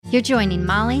You're joining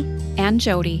Molly and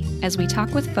Jody as we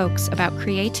talk with folks about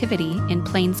creativity in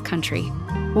Plains Country,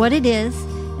 what it is,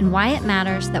 and why it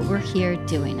matters that we're here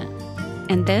doing it.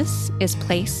 And this is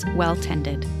Place Well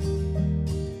Tended.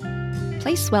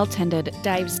 Place Well Tended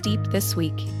dives deep this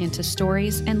week into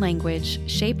stories and language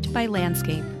shaped by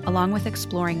landscape, along with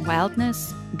exploring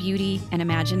wildness, beauty, and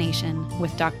imagination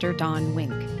with Dr. Dawn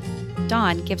Wink.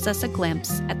 Dawn gives us a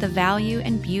glimpse at the value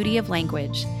and beauty of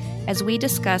language as we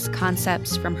discuss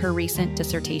concepts from her recent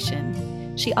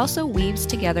dissertation. She also weaves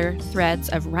together threads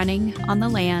of running on the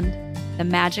land, the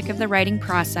magic of the writing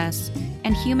process,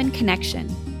 and human connection,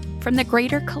 from the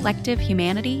greater collective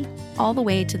humanity all the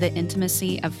way to the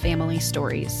intimacy of family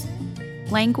stories.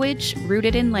 Language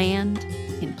rooted in land,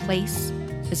 in place,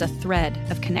 is a thread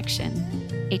of connection,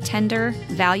 a tender,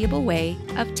 valuable way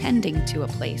of tending to a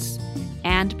place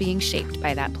and being shaped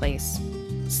by that place.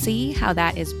 See how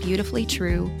that is beautifully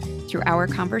true through our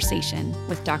conversation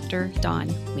with Dr. Dawn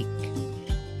Wink.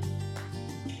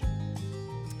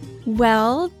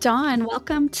 Well, Dawn,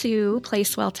 welcome to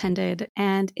Place Well Tended.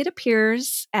 And it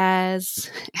appears as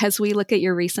we look at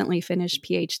your recently finished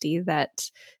PhD that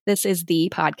this is the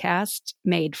podcast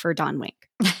made for Dawn Wink.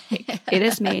 It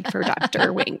is made for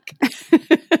Dr. Wink.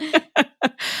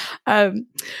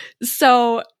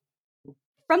 So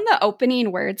from the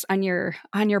opening words on your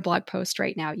blog post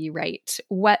right now, you write,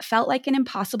 "What felt like an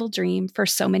impossible dream for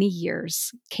so many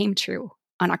years came true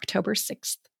on October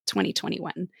 6th,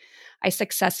 2021. I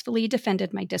successfully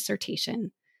defended my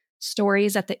dissertation,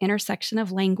 Stories at the Intersection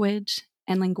of Language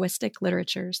and Linguistic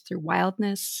Literatures Through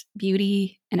Wildness,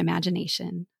 Beauty, and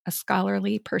Imagination, a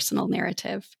Scholarly Personal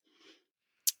Narrative."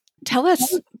 Tell us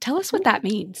what that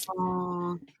means.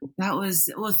 Oh,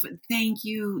 thank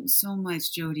you so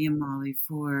much, Jody and Molly,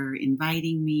 for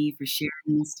inviting me, for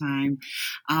sharing this time.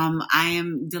 I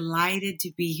am delighted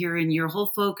to be here, and your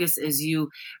whole focus, as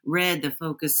you read the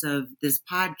focus of this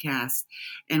podcast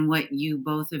and what you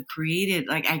both have created,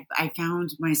 like I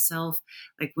found myself,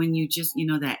 like when you just,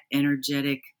 that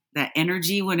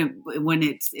energy when it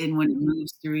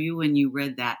moves through you when you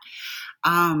read that.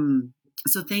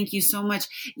 So thank you so much.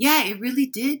 Yeah, it really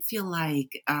did feel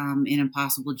like an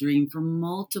impossible dream for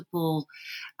multiple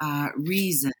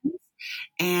reasons.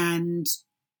 And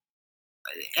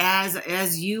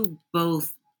as you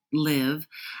both live,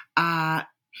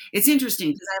 it's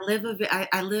interesting because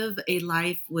I live a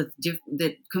life with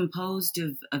that composed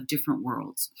of different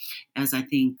worlds, as I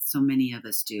think so many of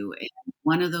us do. And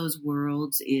one of those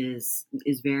worlds is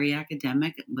very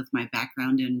academic, with my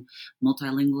background in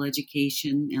multilingual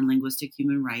education and linguistic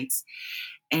human rights.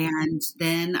 And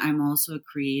then I'm also a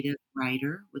creative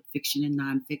writer with fiction and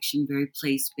nonfiction, very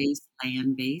place-based,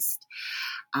 land-based,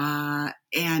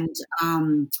 and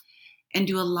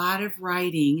do a lot of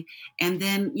writing. And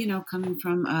then, coming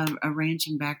from a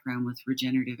ranching background with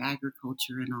regenerative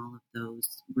agriculture and all of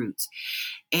those roots.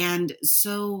 And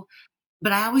so,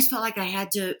 but I always felt like I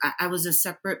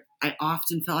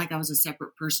often felt like I was a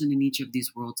separate person in each of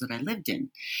these worlds that I lived in.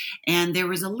 And there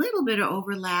was a little bit of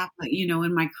overlap,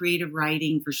 in my creative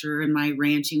writing for sure, in my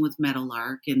ranching with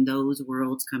Meadowlark and those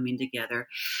worlds coming together.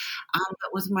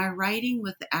 But with my writing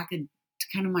with kind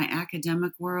of my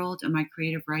academic world and my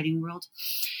creative writing world,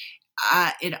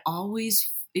 it always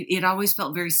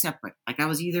felt very separate. Like I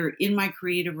was either in my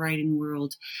creative writing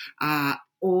world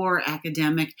or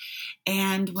academic.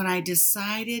 And when I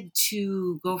decided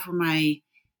to go for my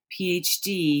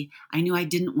PhD, I knew I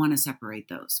didn't want to separate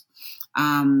those.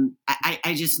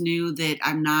 I just knew that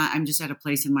I'm just at a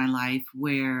place in my life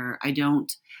where I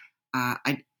don't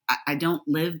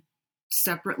live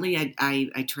separately.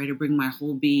 I try to bring my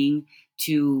whole being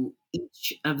to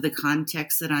each of the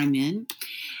contexts that I'm in.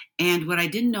 And what I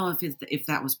didn't know if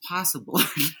that was possible or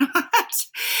not.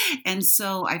 And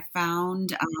so I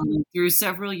found, through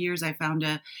several years, I found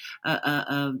a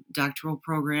doctoral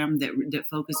program that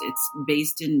it's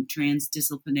based in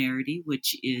transdisciplinarity,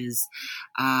 which is,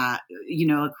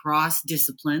 across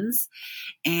disciplines.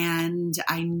 And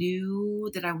I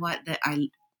knew that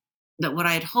what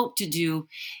I had hoped to do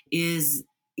is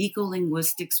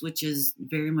ecolinguistics, which is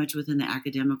very much within the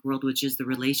academic world, which is the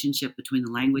relationship between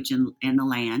the language and the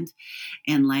land,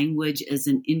 and language as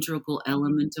an integral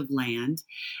element of land.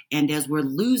 And as we're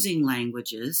losing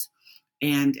languages,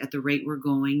 and at the rate we're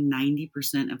going,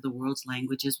 90% of the world's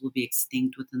languages will be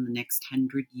extinct within the next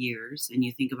 100 years. And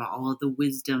you think about all of the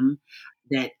wisdom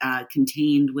that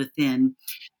contained within.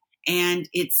 And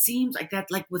it seems like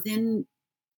that, like within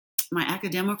my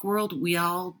academic world, we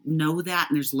all know that,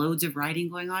 and there's loads of writing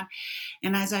going on.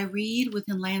 And as I read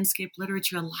within landscape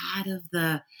literature, a lot of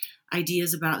the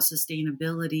ideas about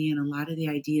sustainability and a lot of the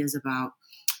ideas about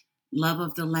love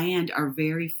of the land are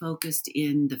very focused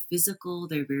in the physical.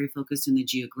 They're very focused in the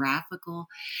geographical.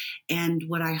 And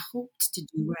what I hope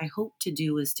to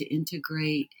do is to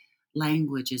integrate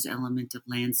language as element of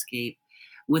landscape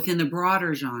within the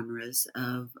broader genres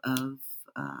uh,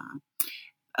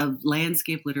 of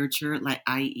landscape literature, like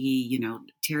i.e.,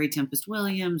 Terry Tempest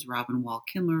Williams, Robin Wall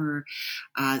Kimmerer,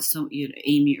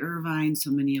 Amy Irvine,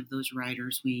 so many of those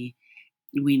writers we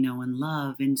know and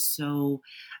love. And so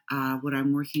what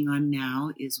I'm working on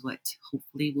now is what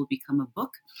hopefully will become a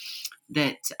book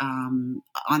that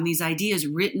on these ideas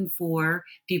written for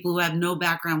people who have no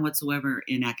background whatsoever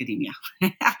in academia.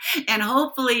 And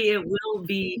hopefully it will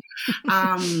be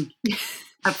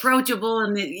approachable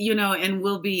and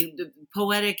will be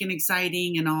poetic and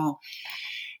exciting and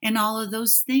all of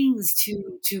those things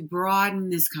to broaden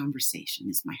this conversation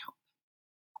is my hope.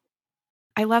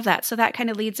 I love that. So that kind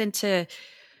of leads into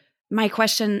my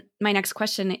question. My next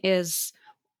question is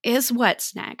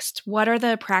what's next? What are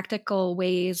the practical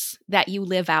ways that you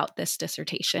live out this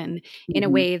dissertation in a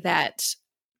way that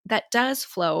does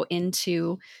flow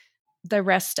into the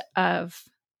rest of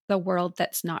the world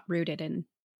that's not rooted in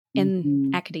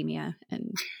academia?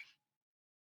 And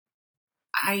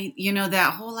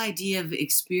that whole idea of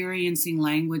experiencing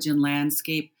language and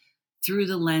landscape through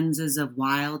the lenses of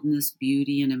wildness,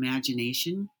 beauty, and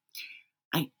imagination.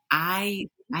 I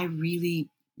really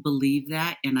believe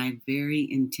that, and I very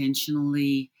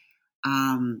intentionally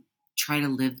try to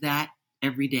live that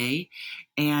every day.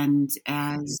 And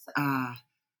as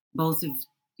both of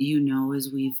as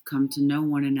we've come to know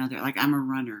one another, like I'm a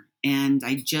runner, and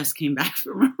I just came back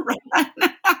from a run.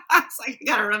 It's like I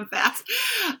gotta run fast.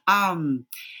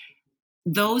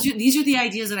 These are the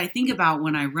ideas that I think about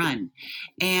when I run,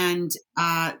 and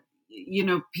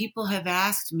people have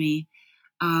asked me,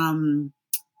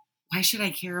 why should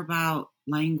I care about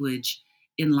language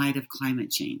in light of climate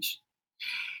change?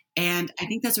 And I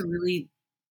think that's a really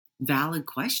valid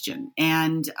question.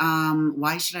 And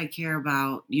why should I care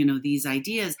about, these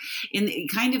ideas? In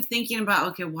kind of thinking about,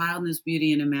 okay, wildness,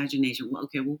 beauty, and imagination. Well,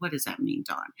 okay, well, what does that mean,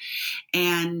 Dawn?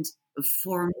 And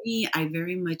for me, I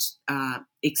very much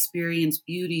experience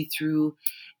beauty through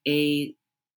a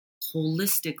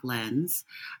holistic lens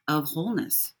of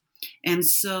wholeness. And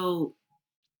so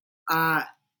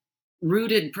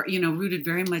rooted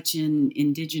very much in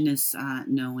indigenous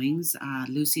knowings.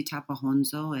 Lucy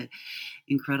Tapahonso, an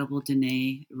incredible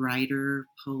Dene writer,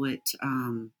 poet,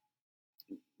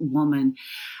 woman,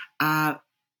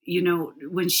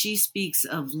 when she speaks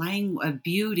of of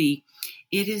beauty,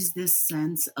 it is this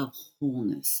sense of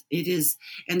wholeness. It is,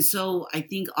 and so I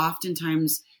think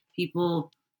oftentimes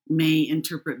people may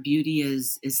interpret beauty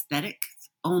as aesthetic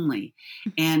only,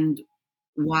 and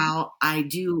while I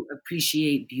do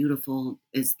appreciate beautiful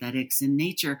aesthetics in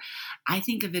nature, I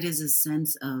think of it as a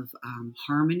sense of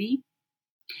harmony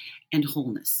and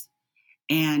wholeness.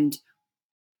 And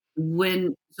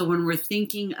when we're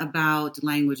thinking about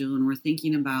language, and when we're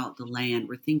thinking about the land,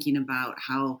 we're thinking about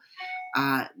how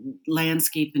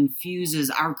landscape infuses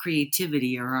our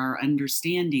creativity or our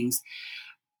understandings.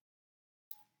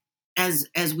 As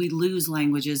we lose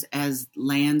languages, as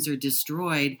lands are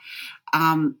destroyed,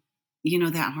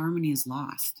 that harmony is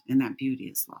lost and that beauty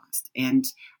is lost. And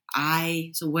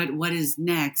so what is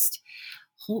next?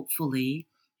 Hopefully,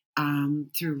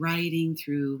 through writing,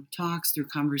 through talks, through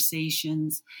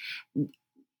conversations,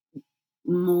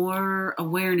 more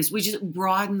awareness. We just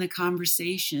broaden the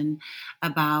conversation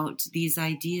about these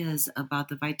ideas about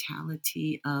the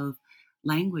vitality of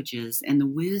languages and the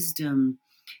wisdom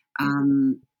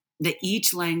that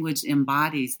each language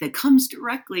embodies, that comes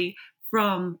directly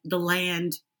from the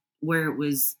land where it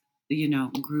was,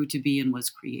 grew to be and was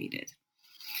created.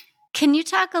 Can you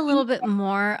talk a little bit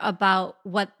more about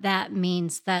what that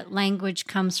means, that language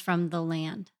comes from the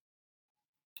land?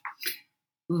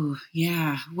 Ooh,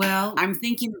 yeah. Well, I'm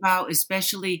thinking about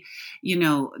especially,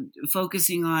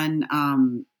 focusing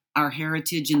on our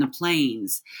heritage in the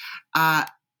plains.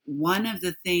 One of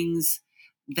the things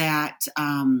that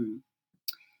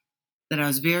that I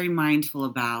was very mindful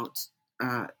about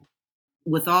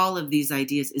with all of these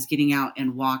ideas is getting out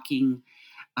and walking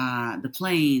the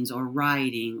plains or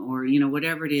riding or,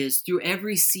 whatever it is through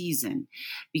every season,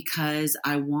 because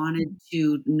I wanted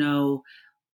to know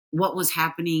what was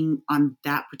happening on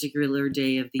that particular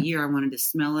day of the year. I wanted to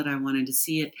smell it. I wanted to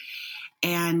see it.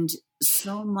 And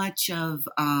so much of,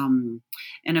 and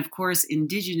of course,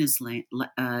 indigenous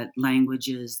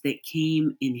languages that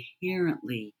came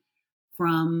inherently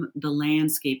from the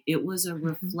landscape. It was a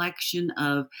reflection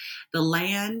of the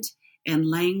land and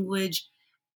language,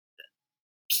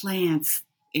 plants,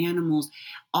 animals,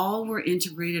 all were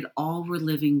integrated, all were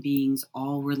living beings,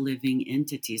 all were living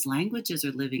entities. Languages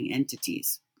are living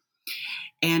entities.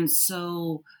 And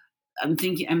so I'm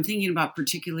thinking about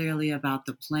particularly about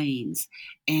the plains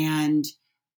and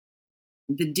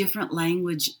the different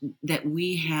language that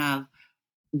we have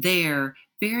there,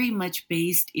 very much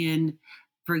based in,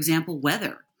 for example,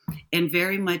 weather, and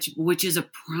very much, which is a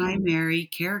primary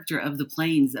character of the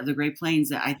plains, of the Great Plains,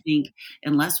 that I think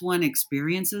unless one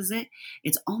experiences it,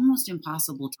 it's almost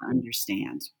impossible to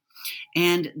understand.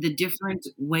 And the different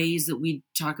ways that we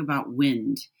talk about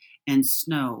wind and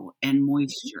snow and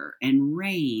moisture and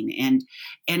rain,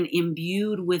 and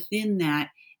imbued within that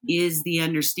is the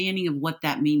understanding of what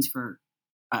that means for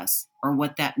us, or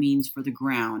what that means for the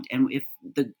ground, and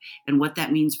what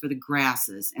that means for the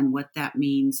grasses, and what that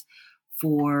means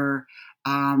for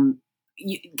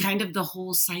kind of the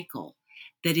whole cycle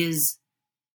that is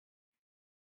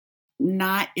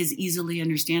not as easily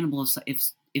understandable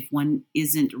if one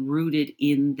isn't rooted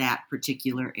in that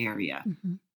particular area.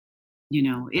 Mm-hmm. You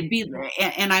know, it'd be,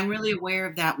 and I'm really aware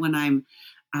of that when I'm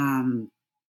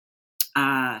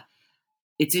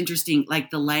it's interesting, like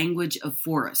the language of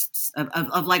forests,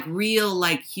 of like real,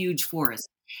 like huge forests,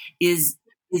 is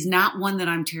not one that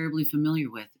I'm terribly familiar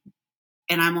with.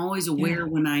 And I'm always aware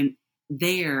when I'm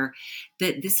there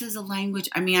that this is a language.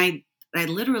 I mean, I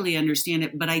literally understand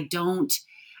it, but I don't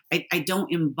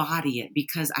embody it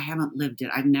because I haven't lived it.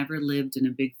 I've never lived in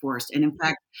a big forest. And in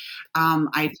fact,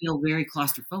 I feel very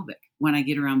claustrophobic when I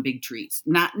get around big trees,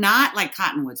 not like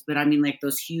cottonwoods, but I mean like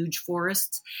those huge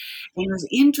forests. And it was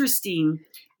interesting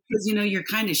because, you know, you're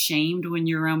kind of shamed when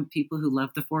you're around people who love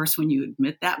the forest when you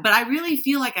admit that. But I really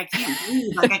feel like I can't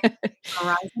breathe, like I can't see the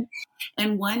horizon.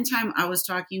 And one time I was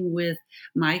talking with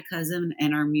my cousin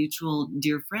and our mutual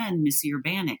dear friend, Missy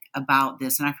Urbanik, about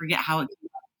this. And I forget how it came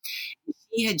up.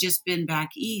 She had just been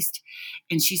back east,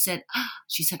 and she said, I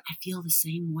feel the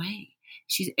same way.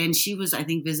 She was, I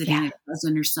think, visiting a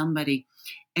cousin or somebody.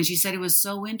 And she said it was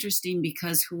so interesting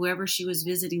because whoever she was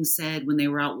visiting said when they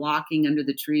were out walking under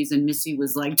the trees and Missy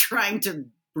was like trying to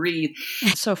breathe.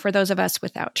 So for those of us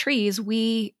without trees,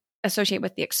 we associate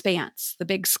with the expanse, the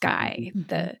big sky,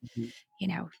 the, you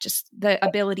know, just the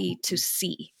ability to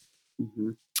see. Mm-hmm.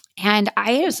 And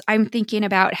I'm thinking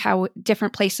about how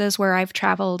different places where I've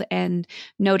traveled and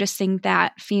noticing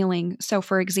that feeling. So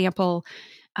for example,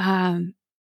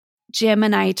 Jim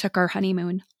and I took our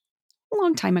honeymoon a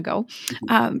long time ago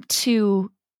to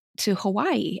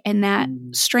Hawaii, and that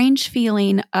strange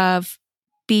feeling of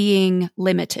being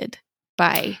limited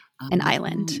by an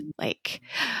island, like,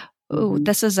 oh,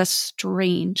 this is a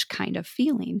strange kind of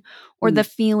feeling, or the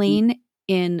feeling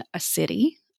in a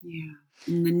city. Yeah,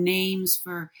 and the names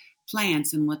for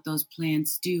plants and what those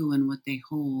plants do and what they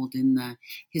hold, and the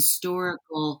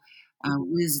historical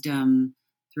wisdom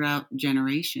throughout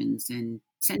generations and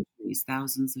centuries,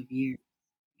 thousands of years.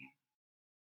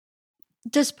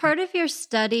 Does part of your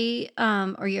study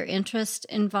or your interest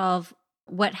involve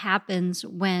what happens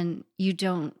when you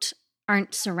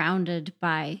aren't surrounded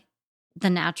by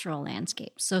the natural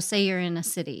landscape? So say you're in a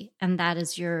city and that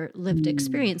is your lived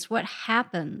experience. What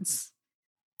happens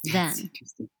then? That's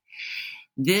interesting.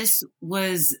 This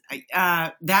was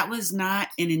that was not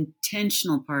an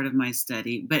intentional part of my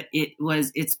study, but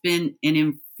it's been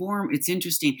it's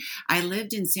interesting. I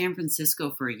lived in San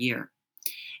Francisco for a year.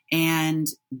 And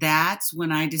that's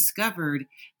when I discovered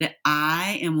that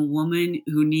I am a woman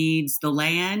who needs the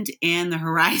land and the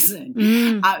horizon.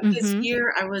 This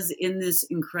year, I was in this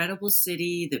incredible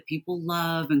city that people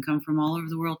love and come from all over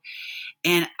the world.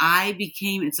 And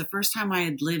it's the first time I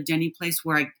had lived any place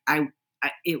where I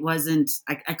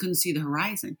couldn't see the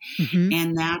horizon.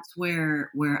 And that's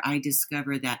where I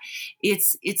discovered that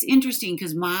it's interesting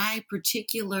because my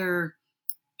particular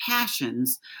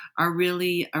passions are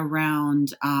really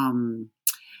around,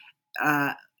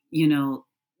 you know,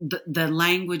 the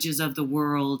languages of the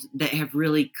world that have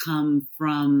really come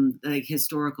from the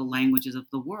historical languages of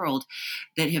the world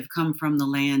that have come from the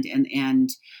land,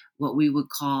 and what we would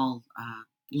call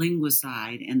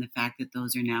linguicide, and the fact that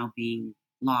those are now being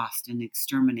lost and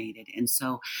exterminated. And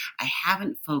so I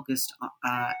haven't focused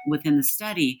within the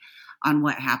study on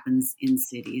what happens in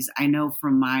cities. I know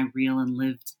from my real and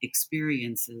lived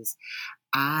experiences,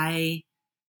 I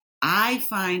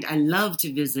find I love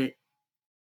to visit,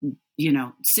 you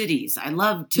know, cities. I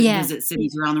love to visit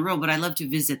cities around the world, but I love to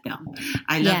visit them.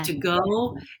 I love to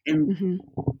go and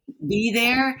be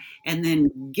there and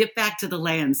then get back to the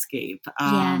landscape.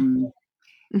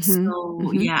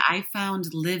 So I found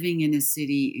living in a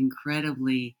city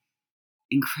incredibly,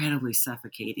 incredibly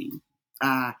suffocating.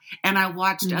 And I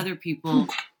watched other people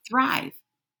thrive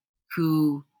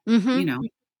who, you know,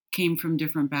 came from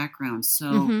different backgrounds. So,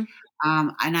 Mm-hmm.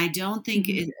 and I don't think,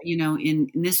 Mm-hmm.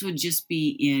 and this would just be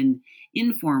in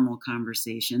informal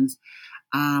conversations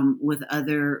with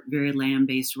other very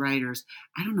land-based writers.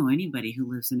 I don't know anybody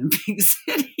who lives in a big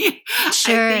city. I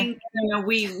Sure. think,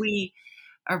 we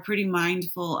are pretty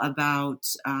mindful about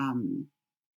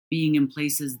being in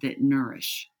places that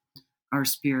nourish our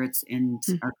spirits and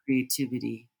our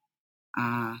creativity.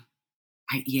 I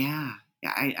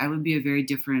would be a very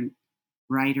different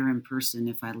writer in person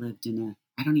if I lived in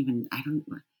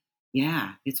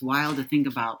yeah, it's wild to think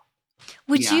about.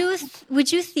 Would Yeah. you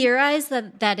theorize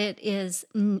that it is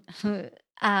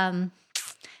um,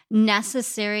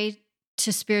 necessary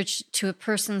to a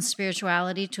person's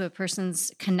spirituality, to a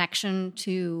person's connection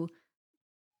to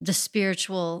the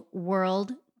spiritual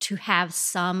world, to have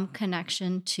some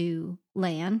connection to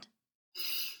land?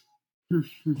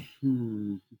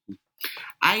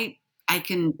 I I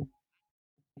can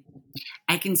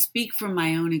I can speak from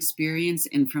my own experience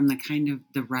and from the kind of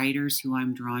the writers who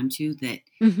I'm drawn to, that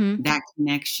Mm-hmm. that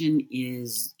connection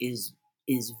is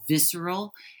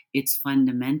visceral, it's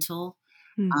fundamental.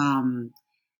 Um,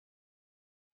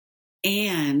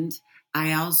 and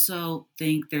I also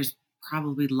think there's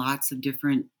probably lots of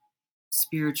different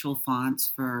spiritual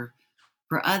fonts for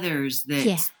others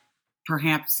Yeah. that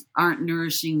perhaps aren't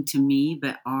nourishing to me,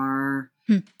 but are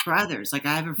for others. Like,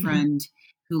 I have a friend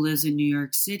who lives in New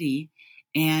York City,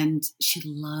 and she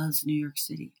loves New York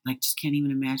City. Like, just can't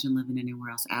even imagine living anywhere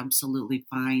else. Absolutely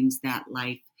finds that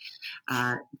life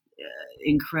uh,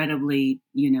 incredibly,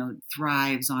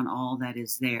 thrives on all that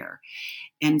is there.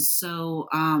 And so,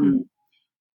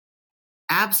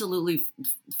 absolutely,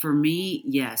 for me,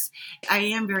 yes, I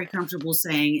am very comfortable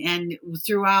saying, and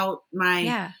throughout my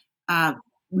Yeah. uh,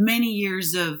 many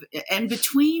years of, and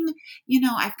between,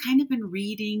 I've kind of been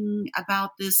reading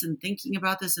about this and thinking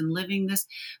about this and living this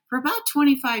for about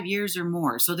 25 years or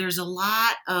more. So there's a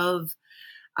lot of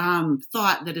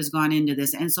thought that has gone into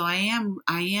this. And so I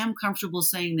am comfortable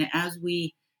saying that as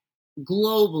we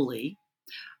globally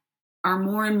are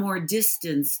more and more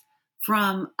distanced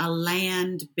from a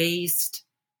land-based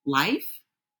life,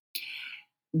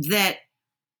 that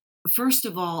first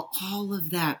of all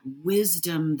of that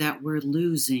wisdom that we're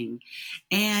losing.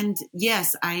 And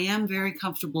yes, I am very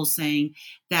comfortable saying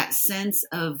that sense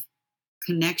of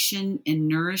connection and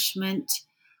nourishment,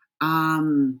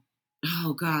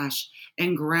 oh gosh,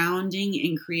 and grounding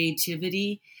and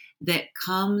creativity that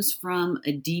comes from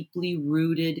a deeply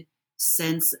rooted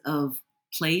sense of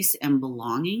place and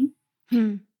belonging.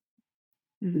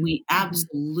 We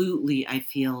absolutely, I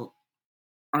feel,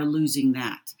 are losing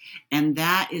that. And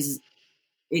that is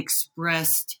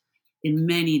expressed in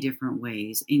many different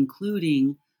ways,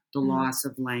 including the loss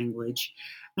of language.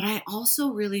 But I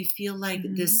also really feel like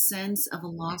this sense of a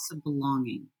loss of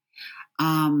belonging,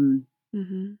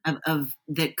 of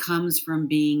that comes from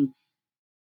being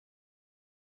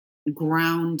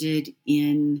grounded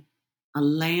in a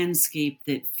landscape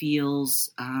that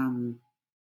feels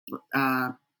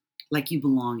like you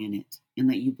belong in it and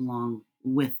that you belong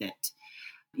with it.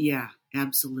 Yeah,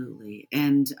 absolutely.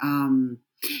 And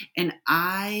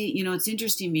it's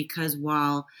interesting because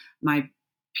while my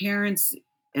parents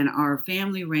and our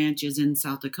family ranch is in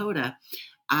South Dakota,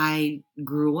 I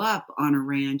grew up on a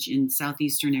ranch in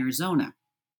southeastern Arizona,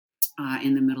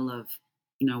 in the middle of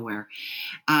nowhere,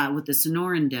 with the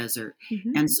Sonoran Desert.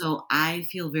 And so I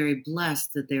feel very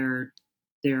blessed that there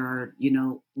are,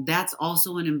 that's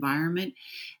also an environment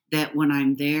that when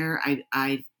I'm there,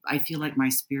 I feel like my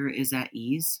spirit is at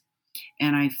ease.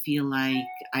 And I feel like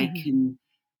I can,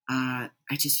 I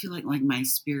just feel like my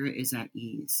spirit is at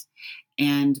ease.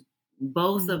 And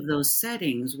both of those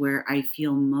settings where I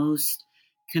feel most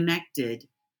connected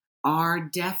are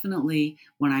definitely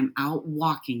when I'm out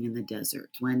walking in the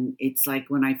desert, when it's like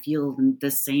when I feel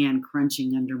the sand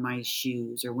crunching under my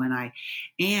shoes, or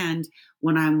and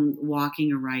when I'm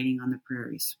walking or riding on the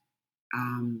prairies.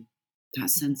 That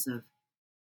sense of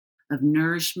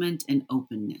nourishment and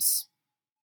openness.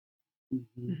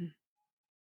 Mm-hmm.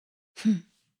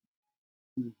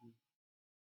 Mm-hmm.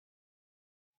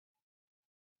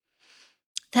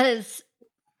 That is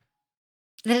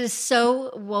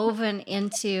so woven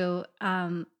into,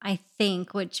 I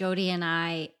think, what Jody and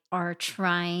I are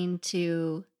trying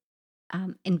to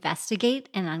investigate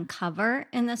and uncover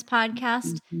in this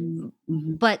podcast, Mm-hmm.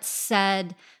 Mm-hmm. but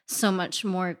said so much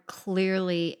more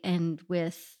clearly and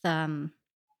with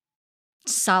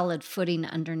solid footing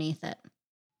underneath it.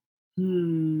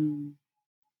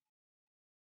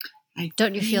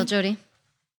 Don't you feel, Jody?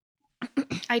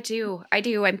 I do.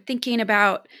 I'm thinking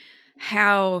about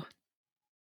how,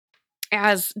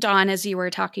 as Dawn, as you were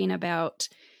talking about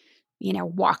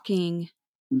walking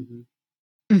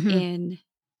Mm-hmm. in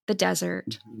the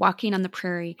desert, walking on the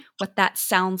prairie, what that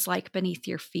sounds like beneath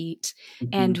your feet.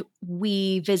 And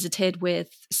we visited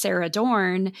with Sarah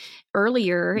Dorn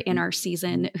earlier in our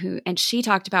season, and she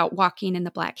talked about walking in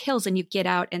the Black Hills, and you get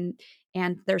out and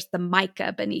there's the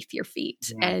mica beneath your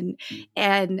feet,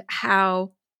 and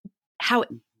how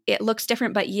it looks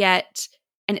different, but yet,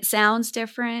 and it sounds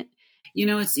different.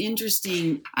 It's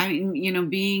interesting. I mean,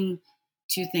 being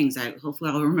two things. Hopefully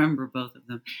I'll remember both of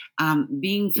them.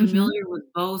 Being familiar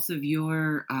with both of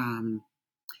your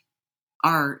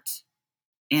art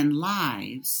and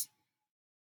lives.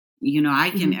 I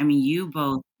can. I mean, you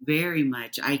both very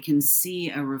much. I can see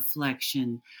a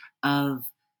reflection of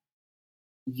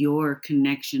your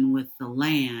connection with the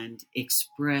land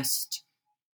expressed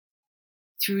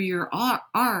through your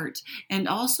art, and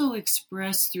also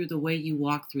expressed through the way you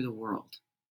walk through the world.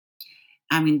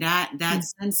 I mean, that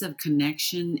sense of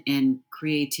connection and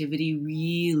creativity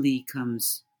really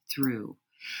comes through,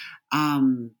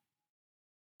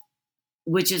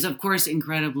 which is, of course,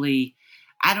 incredibly,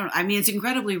 it's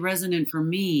incredibly resonant for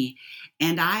me.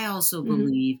 And I also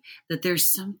believe that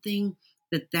there's something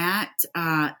that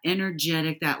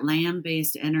energetic, that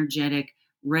land-based energetic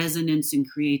resonance and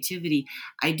creativity,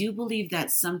 I do believe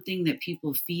that's something that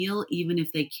people feel even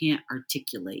if they can't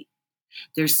articulate.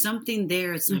 There's something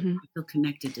there. It's like, I feel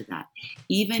connected to that.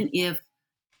 Even if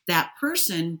that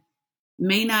person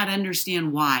may not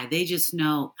understand why, they just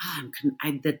know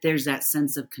that there's that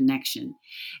sense of connection.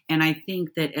 And I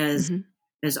think that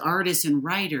as artists and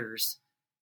writers,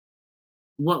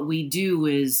 what we do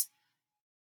is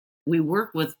we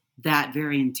work with that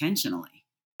very intentionally.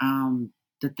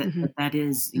 That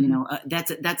is,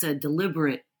 that's a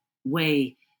deliberate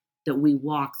way that we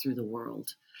walk through the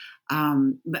world.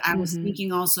 But I was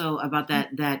thinking also about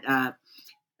that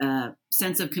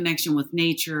sense of connection with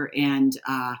nature and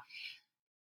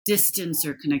distance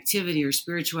or connectivity or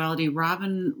spirituality.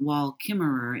 Robin Wall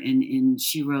Kimmerer, and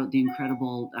she wrote the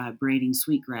incredible Braiding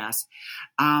Sweetgrass.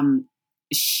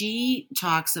 She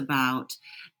talks about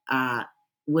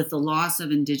with the loss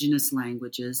of indigenous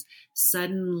languages,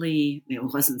 suddenly, it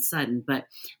wasn't sudden, but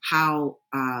how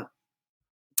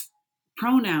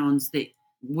pronouns that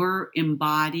were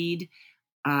embodied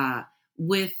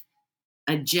with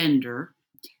a gender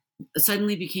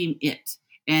suddenly became it.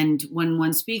 And when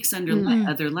one speaks under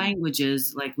other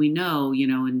languages, like we know,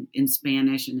 in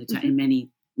Spanish and in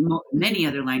many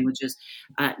other languages,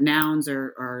 nouns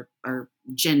are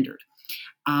gendered.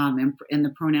 And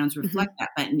the pronouns reflect that.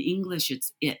 But in English,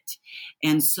 it's it.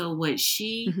 And so what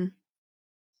she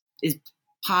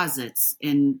posits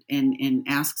and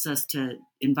asks us to,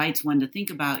 invites one to think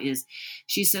about is,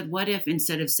 she said, what if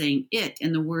instead of saying it,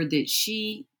 and the word that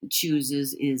she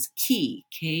chooses is ki,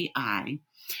 K-I,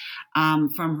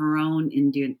 from her own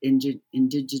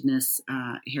indigenous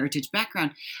heritage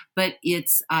background, but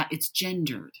it's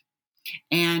gendered.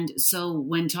 And so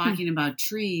when talking about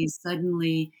trees,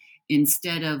 suddenly,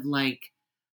 instead of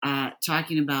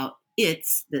talking about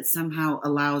it's that somehow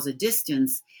allows a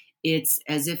distance, it's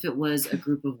as if it was a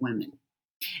group of women.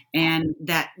 And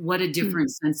that, what a different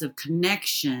sense of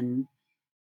connection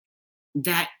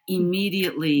that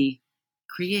immediately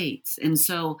creates. And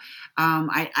so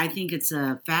I think it's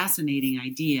a fascinating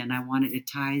idea, and it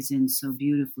ties in so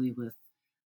beautifully with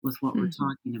what we're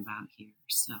talking about here.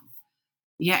 So,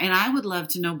 yeah, and I would love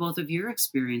to know both of your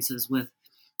experiences with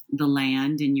the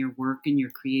land and your work and your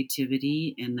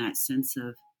creativity and that sense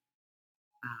of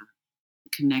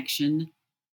connection.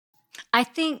 I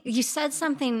think you said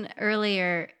something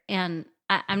earlier, and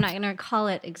I'm not going to recall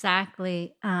it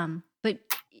exactly, but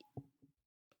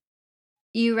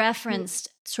you referenced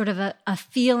sort of a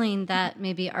feeling that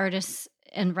maybe artists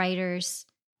and writers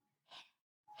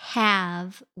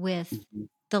have with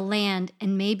the land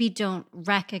and maybe don't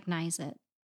recognize it,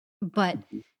 but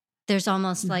there's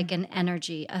almost like an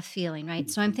energy, a feeling, right?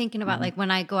 So I'm thinking about like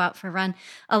when I go out for a run,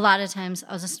 a lot of times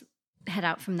I'll just head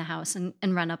out from the house and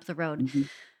run up the road.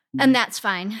 And that's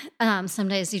fine. Some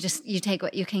days you take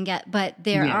what you can get, but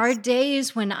there are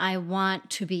days when I want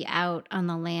to be out on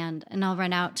the land, and I'll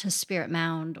run out to Spirit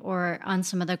Mound or on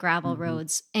some of the gravel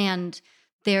roads. And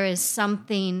there is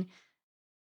something,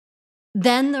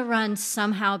 then the run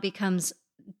somehow becomes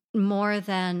more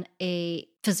than a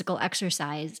physical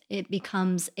exercise. It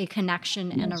becomes a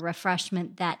connection and a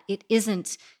refreshment that it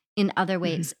isn't in other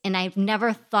ways. And I've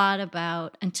never thought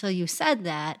about, until you said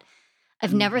that,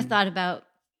 I've never thought about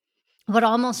what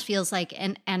almost feels like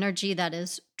an energy that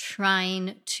is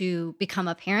trying to become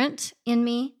apparent in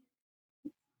me,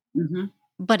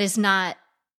 but is not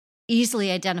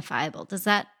easily identifiable. Does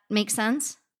that make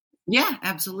sense? Yeah,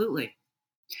 absolutely.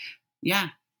 Yeah,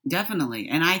 definitely.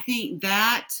 And I think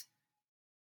that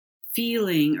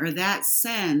feeling or that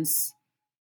sense,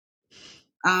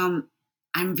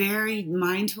 I'm very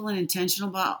mindful and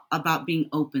intentional about being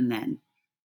open then.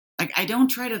 Like I don't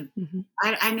try to, Mm-hmm.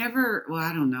 I never, well,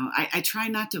 I don't know. I try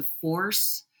not to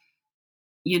force,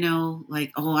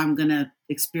 like, oh, I'm going to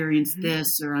experience Mm-hmm.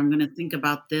 this or I'm going to think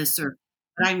about this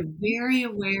but I'm very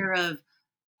aware of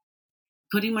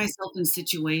putting myself in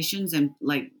situations and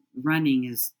like running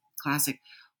is classic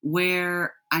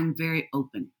where I'm very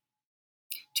open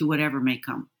to whatever may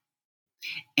come.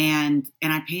 And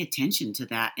I pay attention to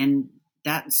that. And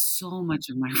that's so much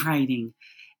of my writing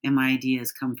and my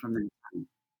ideas come from that.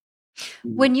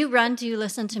 When you run, do you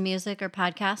listen to music or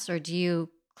podcasts, or do you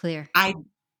clear? I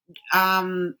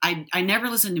I never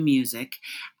listen to music.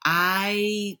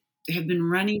 I have been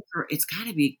running for it's got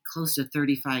to be close to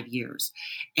 35 years,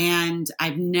 and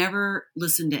I've never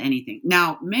listened to anything.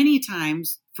 Now, many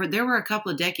times there were a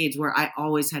couple of decades where I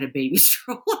always had a baby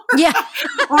stroller Yeah.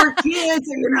 or kids,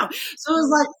 so it was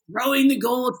like throwing the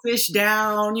goldfish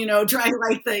down, trying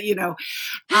like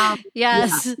yeah,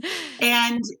 Yes.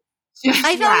 and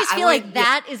I yeah, always I feel like like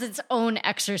that is its own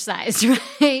exercise,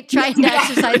 right? Trying to yeah,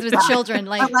 exercise with yeah. children.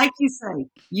 But Like, like you say,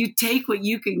 you take what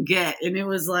you can get. And it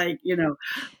was like,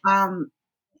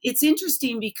 it's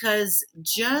interesting because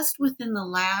just within the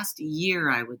last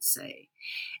year, I would say,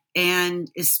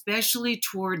 and especially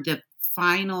toward the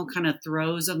final kind of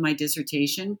throes of my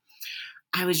dissertation,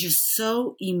 I was just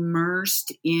so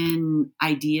immersed in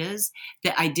ideas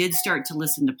that I did start to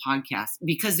listen to podcasts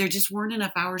because there just weren't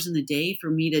enough hours in the day for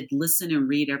me to listen and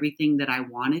read everything that I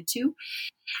wanted to.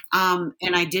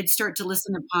 And I did start to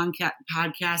listen to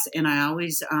podcasts, and I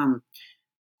always,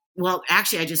 well,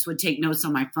 actually, I just would take notes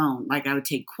on my phone. Like I would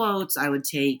take quotes, I would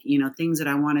take, things that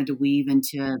I wanted to weave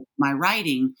into my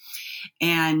writing,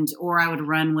 or I would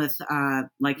run with,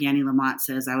 like Annie Lamott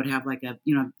says, I would have like a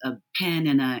pen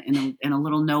and a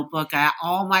little notebook.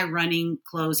 All my running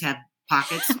clothes have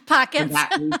pockets. For pockets.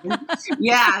 that reason.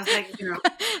 Yeah, it's like,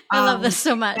 I love this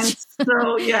so much. And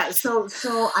so, yeah, so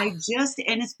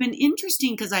and it's been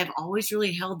interesting because I've always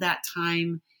really held that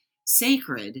time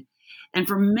sacred. And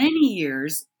for many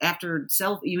years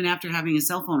even after having a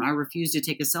cell phone, I refused to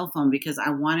take a cell phone because I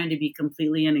wanted to be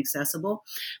completely inaccessible.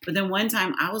 But then one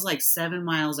time I was like 7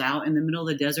 miles out in the middle of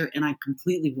the desert and I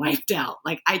completely wiped out.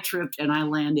 Like I tripped and I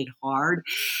landed hard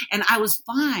and I was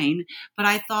fine. But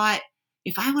I thought,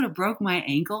 if I would have broke my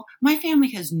ankle, my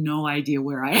family has no idea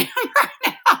where I am right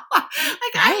now.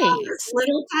 Like I have this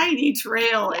little tiny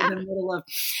trail in the middle of.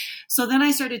 So then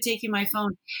I started taking my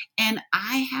phone, and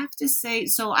I have to say,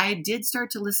 so I did start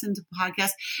to listen to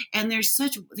podcasts, and there's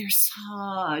such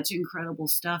incredible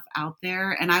stuff out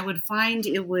there, and I would find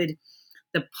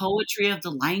the poetry of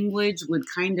the language would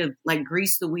kind of like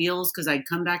grease the wheels because I'd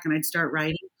come back and I'd start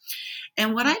writing.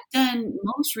 And what I've done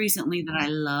most recently that I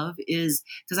love is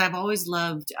because I've always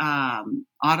loved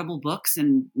Audible books,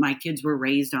 and my kids were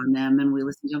raised on them and we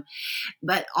listened to them.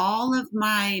 But all of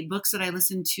my books that I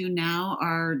listen to now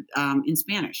are in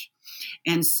Spanish.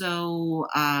 And so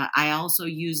I also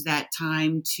use that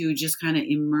time to just kind of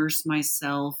immerse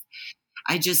myself.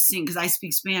 I just sink because I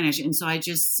speak Spanish. And so I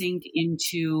just sink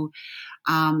into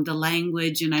the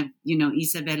language. And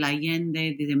Isabel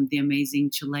Allende, the amazing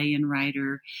Chilean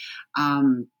writer,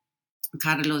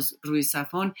 Carlos Ruiz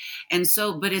Zafón. And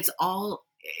so, but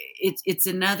it's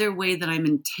another way that I'm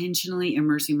intentionally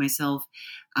immersing myself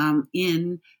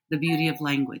in the beauty of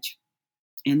language.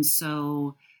 And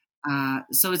so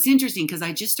it's interesting because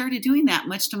I just started doing that,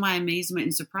 much to my amazement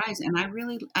and surprise, and I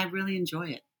really enjoy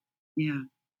it. Yeah.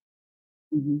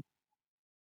 Mm-hmm.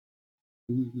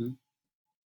 Mm-hmm.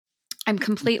 I'm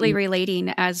completely relating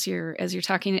as you're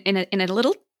talking in a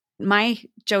little my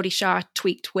Jody Shaw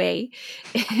tweaked way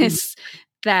is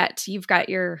that you've got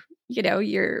your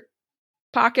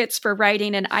pockets for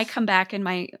writing, and I come back and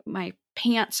my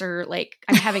pants are like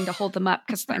I'm having to hold them up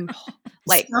because I'm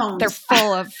like Stones. They're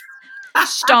full of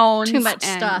stones, Too much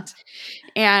stuff,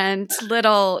 and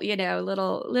little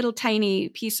tiny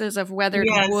pieces of weathered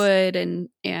wood and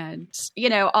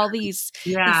all these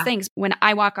things. When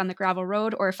I walk on the gravel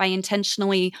road, or if I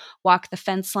intentionally walk the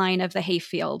fence line of the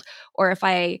hayfield, or if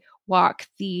I walk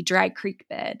the dry creek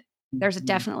bed, there's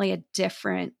definitely a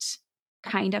different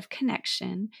kind of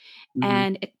connection,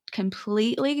 and it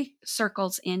completely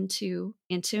circles into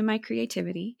my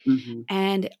creativity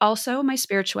and also my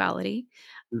spirituality.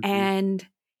 And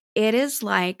it is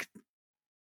like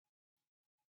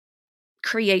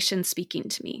creation speaking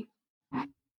to me.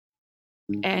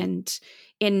 And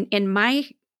in my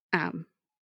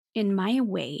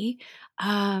way,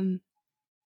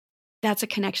 that's a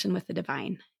connection with the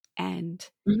divine. end.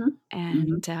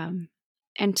 Mm-hmm.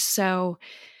 And so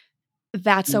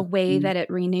that's a way that it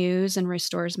renews and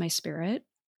restores my spirit.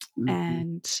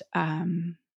 And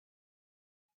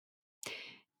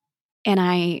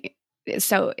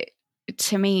so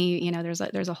to me,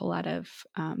 there's a whole lot of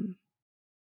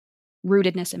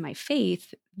rootedness in my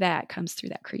faith that comes through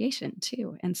that creation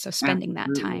too. And so spending that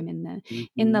time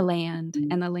in the land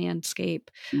and the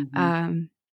landscape,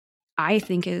 I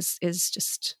think is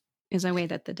a way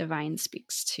that the divine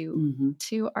speaks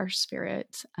to our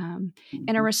spirit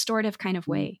in a restorative kind of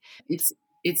way. It's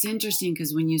interesting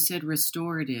because when you said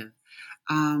restorative,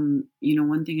 one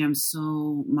thing I'm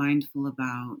so mindful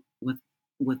about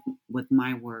with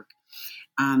my work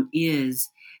is,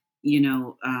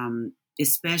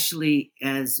 especially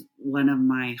as one of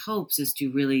my hopes is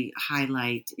to really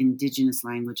highlight Indigenous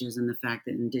languages and the fact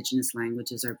that Indigenous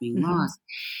languages are being lost,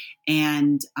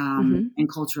 and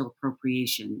cultural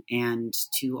appropriation, and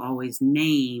to always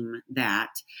name that,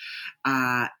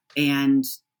 and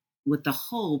with the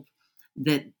hope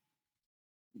that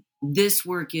this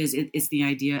work it's the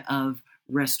idea of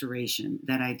restoration,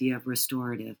 that idea of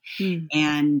restorative,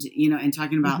 and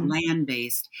talking about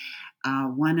land-based.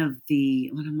 One of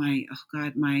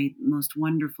my most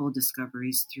wonderful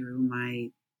discoveries through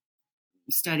my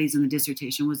studies in the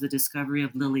dissertation was the discovery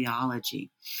of liliology,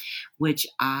 which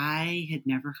I had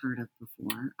never heard of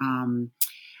before.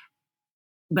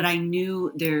 But I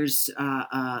knew there's,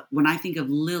 when I think of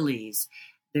lilies,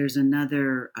 there's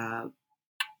another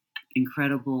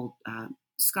incredible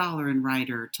scholar and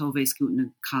writer, Tove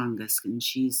Skutnakongas, and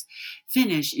she's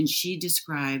Finnish, and she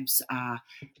describes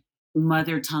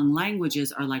mother tongue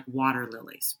languages are like water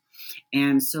lilies.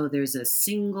 And so there's a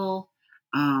single,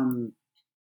 I've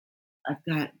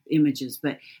got images,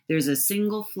 but there's a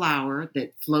single flower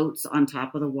that floats on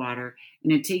top of the water,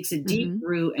 and it takes a deep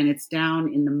root, and it's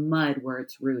down in the mud where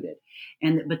it's rooted.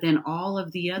 But then all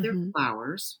of the other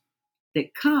flowers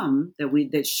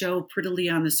that show prettily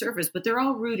on the surface, but they're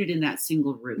all rooted in that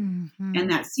single root.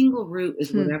 And that single root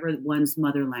is whatever one's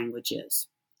mother language is.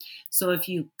 So if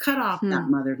you cut off that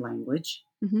mother language,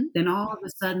 then all of a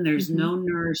sudden there's no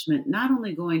nourishment, not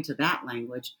only going to that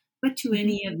language, but to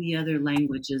any of the other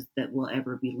languages that will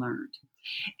ever be learned.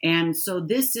 And so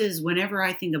this is, whenever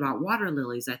I think about water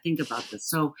lilies, I think about this.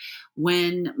 So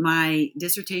when my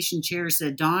dissertation chair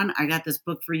said, Dawn, I got this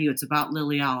book for you. It's about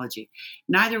liliology.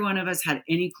 Neither one of us had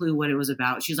any clue what it was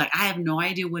about. She's like, I have no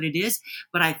idea what it is,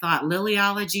 but I thought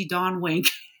liliology, Dawn wink.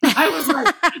 I was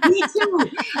like, me too.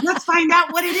 Let's find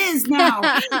out what it is now.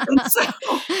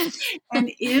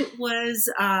 And it was,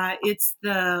 it's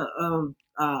the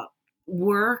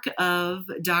work of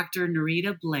Dr.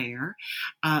 Nerita Blair,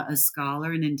 a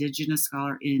scholar, an Indigenous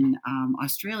scholar in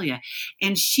Australia.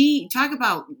 And she, talk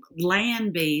about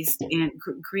land-based and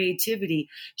creativity.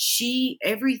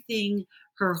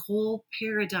 Her whole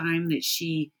paradigm that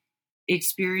she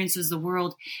experiences the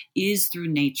world is through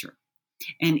nature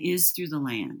and is through the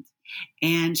land.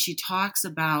 And she talks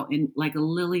about, in like a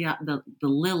lily, the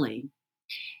lily,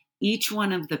 each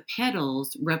one of the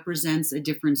petals represents a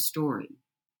different story.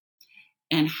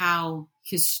 And how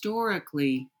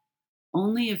historically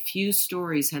only a few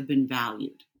stories have been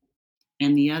valued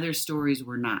and the other stories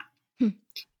were not.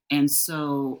 And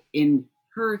so in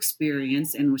her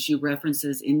experience, and what she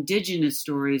references, Indigenous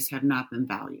stories have not been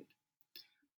valued.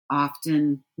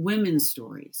 Often women's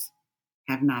stories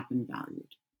have not been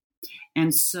valued.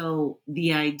 And so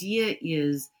the idea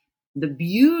is, the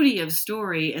beauty of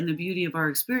story and the beauty of our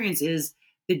experience is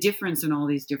the difference in all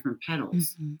these different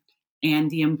petals.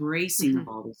 And the embracing of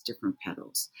all these different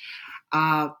petals.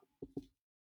 And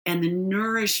the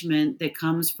nourishment that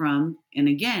comes from, and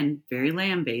again, very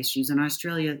land-based, she's in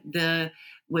Australia,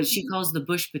 what she calls the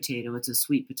bush potato. It's a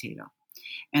sweet potato.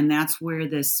 And that's where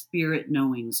the spirit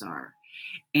knowings are.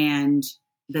 And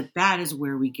that is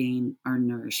where we gain our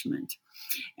nourishment.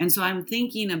 And so I'm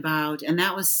thinking about, and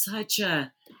that was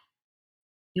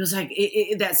it was like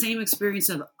that same experience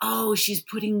of, she's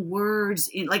putting words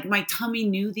in, like my tummy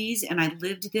knew these and I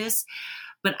lived this,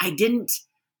 but I didn't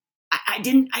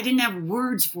have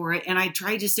words for it. And I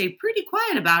tried to stay pretty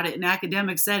quiet about it in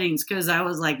academic settings, because I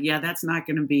was like, yeah, that's not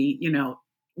going to be,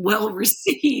 well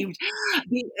received.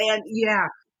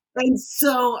 And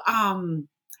so,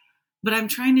 but I'm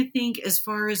trying to think as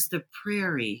far as the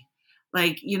prairie,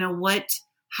 like,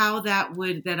 how that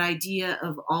idea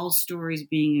of all stories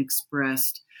being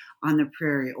expressed on the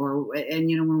prairie, when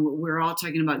we're all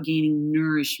talking about gaining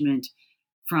nourishment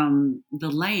from the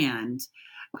land,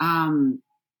 and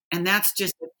that's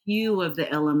just a few of the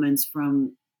elements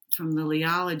from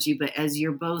liliology. But as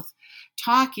you're both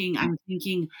talking, I'm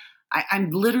thinking,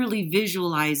 I'm literally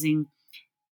visualizing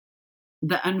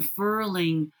the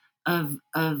unfurling of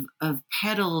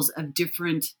petals of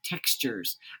different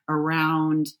textures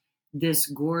around this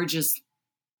gorgeous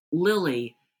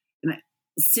lily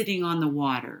sitting on the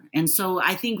water. And so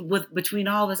I think between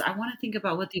all of us, I want to think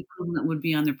about what the equivalent would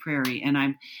be on the prairie.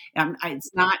 And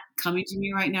it's not coming to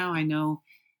me right now. I know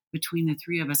between the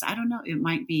three of us, I don't know, it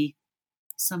might be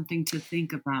something to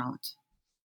think about.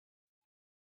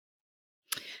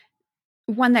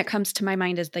 One that comes to my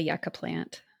mind is the yucca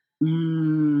plant.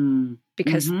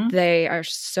 Because Mm-hmm. they are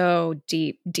so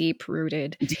deep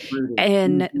rooted.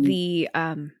 And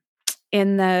mm-hmm.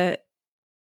 In the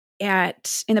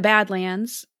Badlands,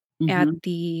 mm-hmm. at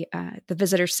the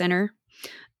visitor center,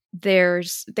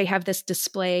 they have this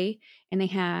display,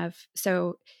 and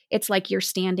so it's like you're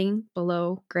standing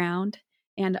below ground,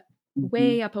 and mm-hmm.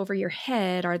 way up over your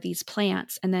head are these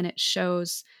plants, and then it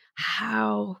shows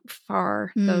how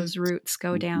far those roots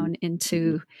go down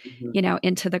into, mm-hmm.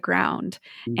 Into the ground,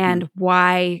 mm-hmm. and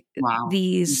why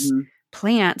these mm-hmm.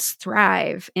 plants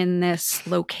thrive in this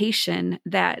location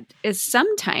that is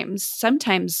sometimes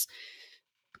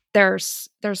there's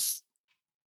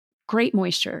great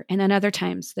moisture, and then other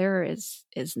times there is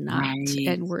not, right,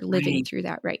 and we're living through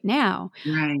that right now,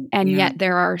 right, and yet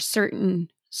there are certain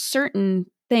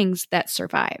things that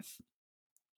survive.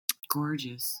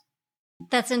 Gorgeous.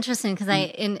 That's interesting, because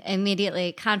I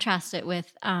immediately contrast it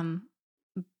with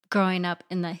growing up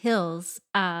in the hills.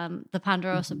 The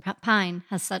ponderosa mm-hmm. pine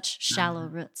has such shallow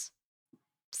roots.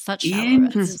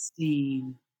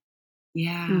 Interesting.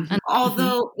 Yeah. Mm-hmm.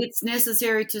 Although it's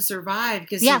necessary to survive,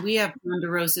 because we have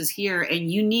ponderosas here,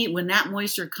 and you need, when that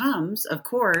moisture comes, of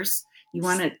course, you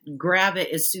want to grab it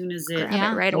as soon as it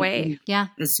right away.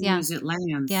 As soon as it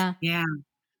lands. Yeah.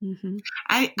 Mm-hmm.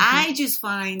 I just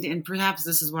find, and perhaps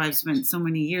this is why I've spent so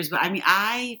many years, but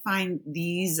I find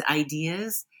these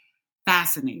ideas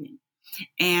fascinating,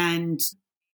 and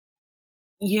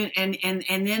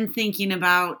and then thinking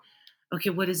about, okay,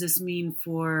 what does this mean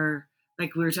for,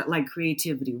 like we were talking, like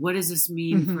creativity? What does this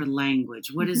mean mm-hmm. for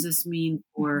language? What mm-hmm. does this mean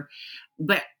for,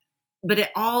 but it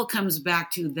all comes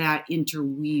back to that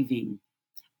interweaving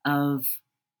of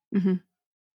mm-hmm.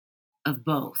 of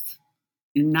both.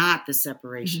 Not the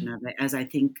separation mm-hmm. of it, as I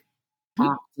think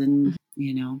mm-hmm. often,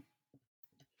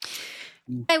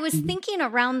 I was mm-hmm. thinking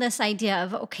around this idea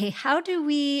of, okay, how do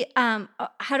we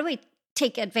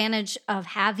take advantage of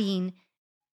having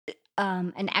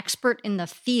an expert in the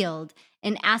field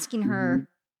and asking her,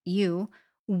 mm-hmm.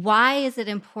 why is it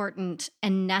important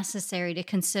and necessary to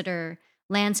consider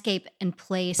landscape and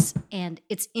place and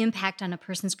its impact on a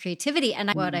person's creativity?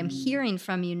 And what I'm hearing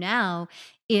from you now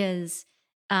is,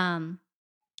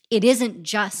 it isn't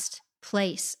just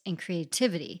place and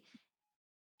creativity.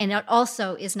 And it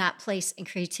also is not place and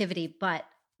creativity, but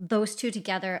those two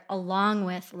together, along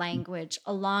with language,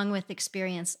 along with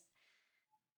experience.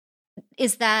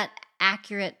 Is that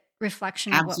accurate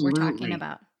reflection of Absolutely. What we're talking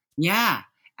about? Yeah,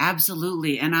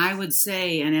 absolutely. And I would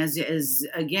say, and as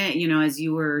again, as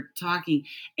you were talking,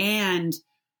 and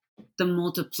the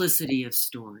multiplicity of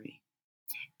story,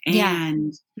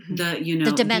 and the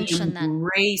dimension, the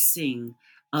embracing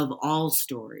of all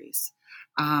stories.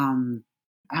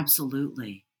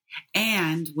 Absolutely.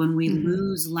 And when we mm-hmm.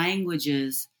 lose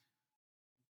languages,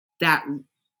 that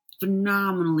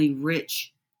phenomenally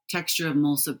rich texture of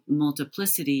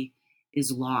multiplicity is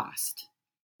lost,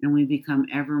 and we become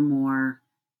ever more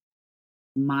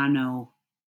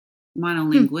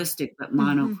monolinguistic, but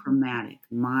monochromatic,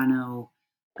 a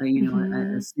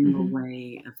single mm-hmm.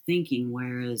 way of thinking,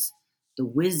 whereas the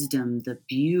wisdom, the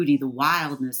beauty, the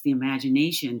wildness, the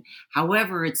imagination,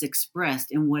 however it's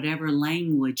expressed, in whatever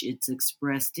language it's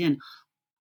expressed in,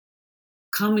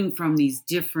 coming from these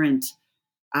different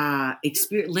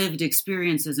lived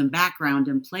experiences and background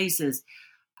and places,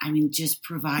 just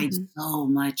provides mm-hmm. so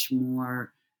much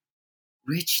more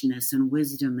richness and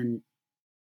wisdom and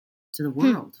to the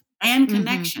world and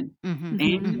connection mm-hmm.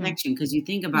 and connection. Because you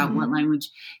think about what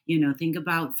language, think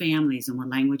about families and what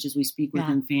languages we speak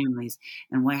within families,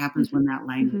 and what happens when that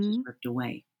language is ripped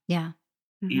away. Yeah.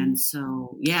 Mm-hmm. And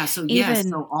so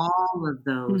all of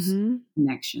those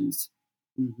connections.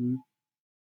 Mm-hmm.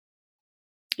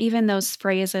 Even those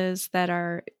phrases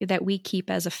that we keep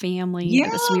as a family,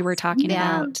 as we were talking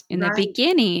about in the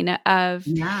beginning of,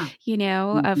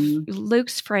 of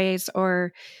Luke's phrase,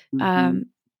 or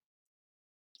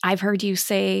I've heard you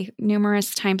say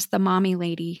numerous times, the mommy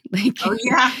lady. Like,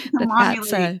 the mommy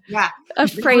lady. A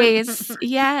phrase,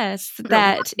 yes,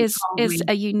 that is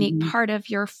a unique part of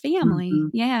your family. Mm-hmm.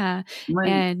 Yeah. Right.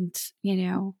 And,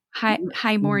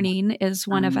 high morning is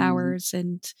one of ours.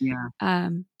 And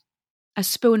a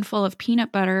spoonful of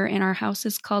peanut butter in our house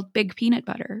is called big peanut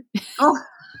butter. Oh,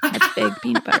 That's big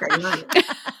peanut butter. I love it.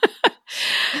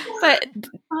 But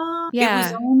It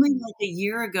was only like a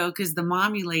year ago because the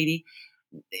mommy lady,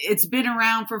 it's been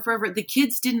around for forever. The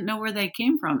kids didn't know where they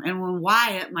came from. And when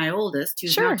Wyatt, my oldest,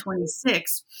 who's now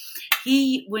 26,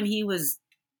 when he was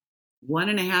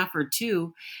 1.5 or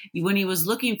 2, when he was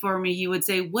looking for me, he would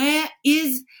say, "Where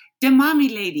is the mommy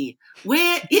lady?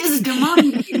 Where is the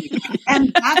mommy lady?"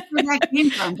 And that's where that came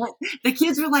from. But the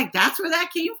kids were like, "That's where that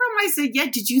came from?" I said, "Yeah,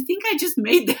 did you think I just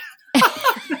made that?"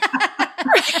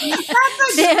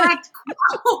 That's a direct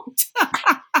quote.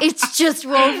 It's just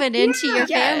woven into your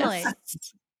family.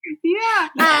 Yeah.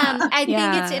 I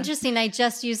think it's interesting. I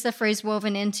just used the phrase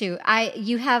 "woven into."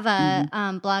 You have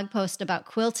a blog post about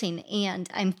quilting, and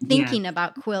I'm thinking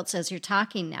about quilts as you're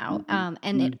talking now.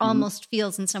 And it almost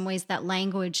feels, in some ways, that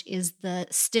language is the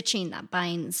stitching that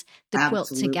binds the quilt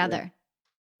together.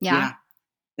 Yeah.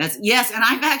 Yes, and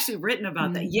I've actually written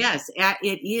about that. Yes,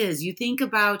 it is. You think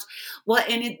about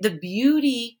and the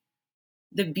beauty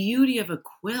of a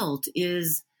quilt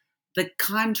is the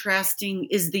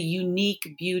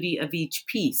unique beauty of each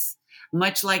piece,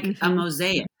 much like a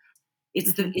mosaic.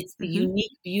 It's the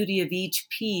unique beauty of each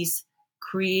piece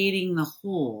creating the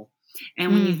whole.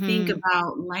 And when you think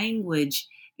about language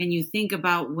and you think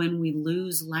about when we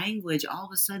lose language, all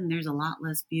of a sudden there's a lot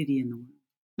less beauty in the world.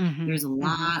 There's a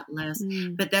lot less,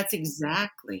 but that's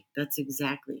exactly.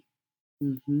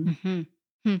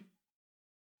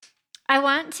 I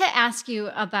want to ask you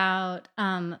about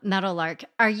Meadowlark.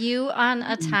 Are you on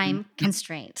a time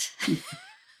constraint?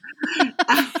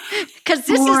 Because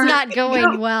this is not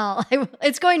going well.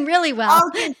 It's going really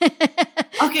well. Okay.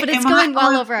 But it's going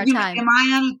well over our time. Am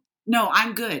I on? No,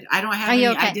 I'm good. I don't have any.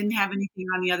 Okay? I didn't have anything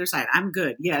on the other side. I'm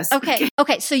good. Yes. Okay.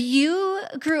 So you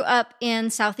grew up in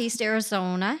Southeast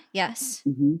Arizona. Yes.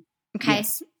 Okay.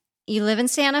 Yes. You live in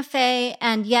Santa Fe,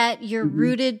 and yet you're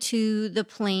rooted to the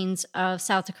plains of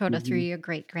South Dakota through your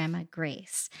great-grandma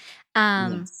Grace.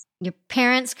 Yes. Your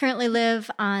parents currently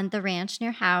live on the ranch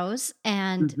near Howes,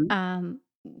 and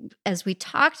as we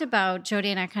talked about, Jody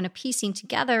and I kind of piecing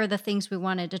together the things we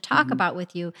wanted to talk about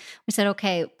with you, we said,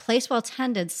 okay, Place Well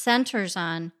Tended centers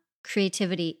on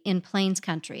creativity in Plains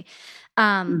country.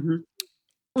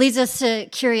 Leads us to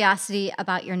curiosity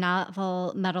about your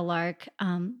novel, Meadowlark,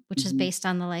 which is based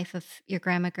on the life of your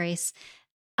grandma Grace.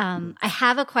 I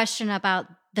have a question about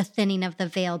the thinning of the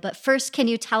veil, but first, can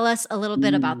you tell us a little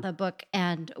bit about the book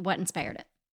and what inspired it?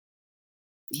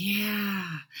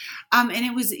 Yeah. And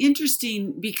it was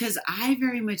interesting because I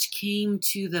very much came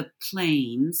to the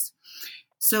plains.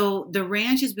 So the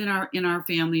ranch has been in our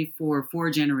family for 4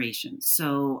 generations.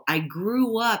 So I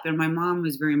grew up, and my mom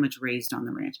was very much raised on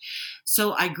the ranch.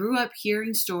 So I grew up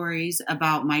hearing stories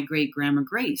about my great grandma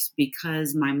Grace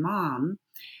because my mom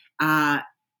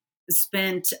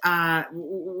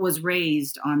was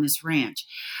raised on this ranch.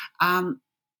 And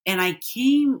I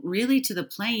came really to the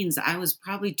plains. I was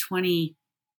probably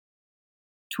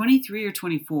 23 or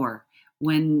 24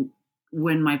 when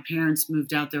my parents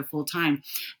moved out there full time.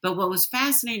 But what was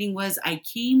fascinating was I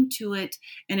came to it,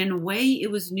 and in a way it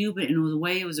was new, but in a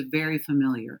way it was very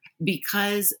familiar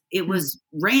because it was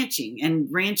ranching, and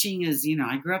ranching is,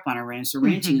 I grew up on a ranch, so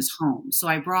ranching is home. So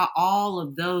I brought all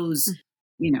of those,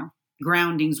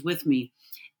 groundings with me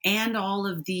and all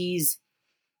of these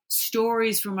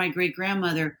stories from my great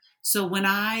grandmother. So when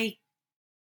I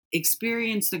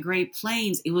experienced the Great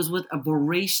Plains, it was with a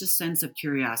voracious sense of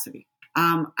curiosity.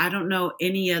 I don't know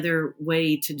any other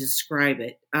way to describe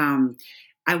it.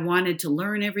 I wanted to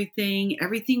learn everything.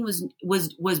 Everything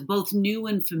was both new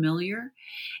and familiar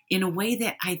in a way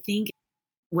that I think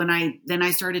when I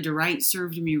started to write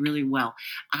served me really well.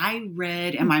 I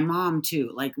read, and my mom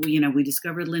too, like we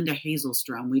discovered Linda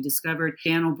Hazelstrom, we discovered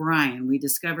Dan O'Brien, we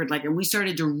discovered and we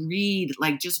started to read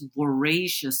just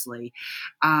voraciously,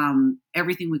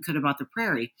 everything we could about the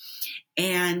prairie.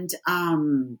 And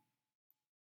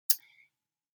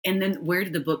then where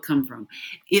did the book come from?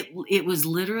 It was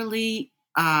literally,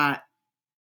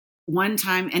 one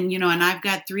time, and and I've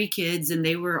got 3 kids, and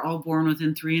they were all born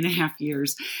within 3.5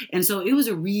 years, and so it was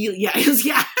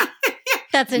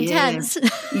That's intense.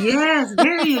 Yes,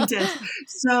 very intense.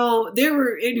 So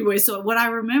so what I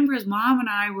remember is Mom and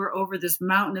I were over this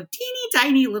mountain of teeny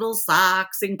tiny little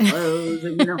socks and clothes,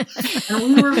 and and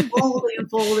we were folding and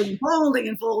folding and folding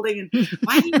and folding. And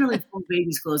why do you really fold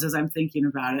babies' clothes as I'm thinking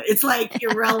about it? It's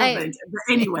irrelevant. But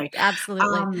anyway.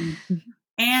 Absolutely.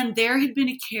 And there had been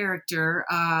a character,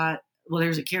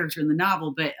 there's a character in the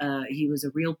novel, but he was a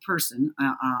real person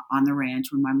on the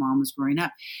ranch when my mom was growing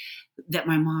up, that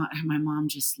my mom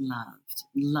just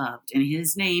loved. And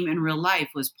his name in real life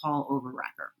was Paul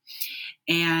Overrecker.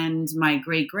 And my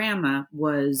great grandma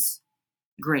was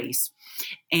Grace.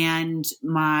 And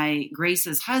my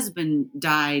Grace's husband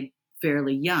died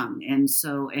fairly young.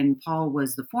 And Paul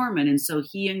was the foreman. And so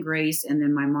he and Grace, and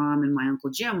then my mom and my Uncle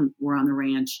Jim were on the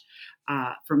ranch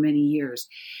for many years.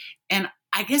 And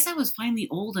I guess I was finally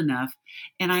old enough.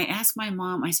 And I asked my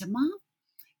mom, I said, Mom,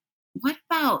 what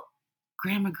about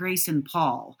Grandma Grace and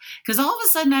Paul? Because all of a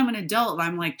sudden I'm an adult. And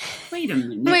I'm like, wait a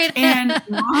minute. And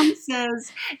Mom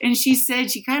says, and she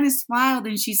said, she kind of smiled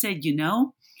and she said,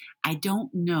 I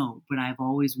don't know, but I've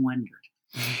always wondered.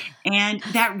 And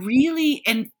that really,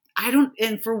 in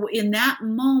that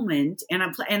moment,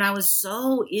 and I was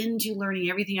so into learning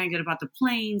everything I could about the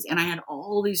plains, and I had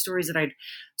all these stories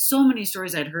so many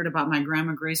stories I'd heard about my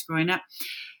Grandma Grace growing up.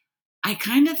 I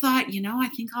kind of thought, I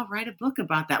think I'll write a book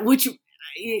about that, which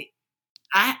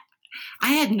I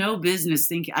had no business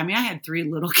thinking. I mean, I had 3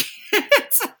 little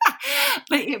kids,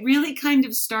 but it really kind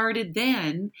of started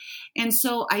then. And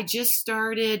so I just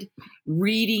started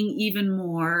reading even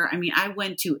more. I mean, I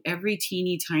went to every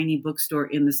teeny tiny bookstore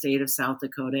in the state of South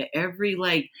Dakota, every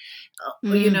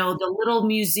the little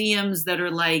museums that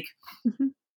are like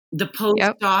the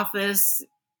post office,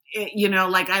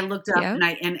 I looked up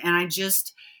and I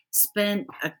just spent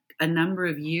a number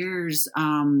of years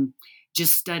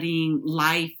just studying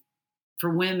life for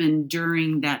women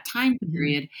during that time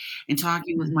period and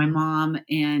talking with my mom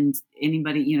and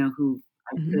anybody, who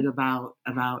I could about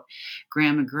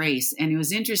Grandma Grace. And it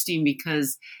was interesting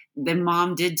because then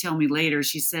Mom did tell me later,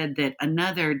 she said that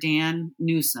another Dan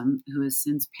Newsom, who has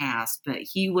since passed, but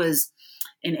he was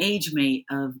an age mate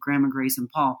of Grandma Grace and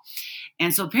Paul.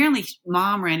 And so apparently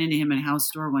Mom ran into him in a house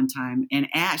store one time and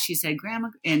she said, Grandma,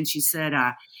 and she said,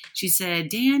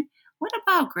 Dan, what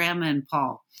about Grandma and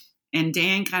Paul? And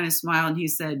Dan kind of smiled and he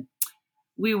said,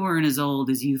 we weren't as old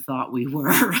as you thought we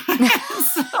were.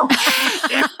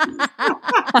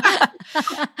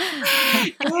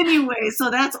 Anyway,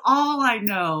 so that's all I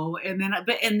know. And then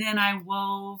I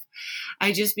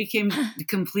just became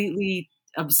completely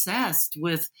obsessed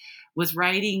with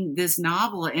writing this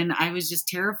novel. And I was just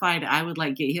terrified I would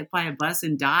get hit by a bus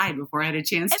and die before I had a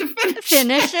chance to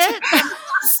finish it.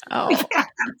 Yeah.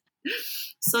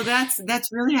 So that's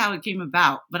really how it came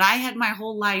about. But I had my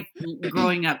whole life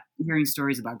growing up hearing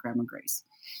stories about Grandma Grace.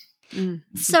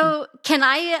 So can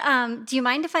I, do you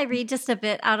mind if I read just a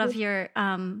bit out of your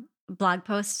blog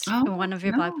post, one of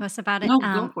your blog posts about it? No,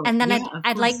 go for it. And then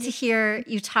I'd like to hear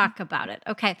you talk about it.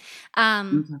 Okay.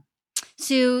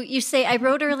 So you say, I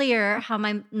wrote earlier how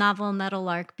my novel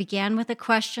Meadowlark began with a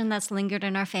question that's lingered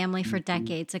in our family for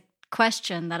decades, a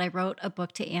question that I wrote a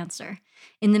book to answer.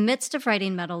 In the midst of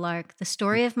writing Meadowlark, the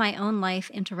story of my own life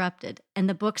interrupted, and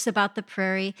the books about the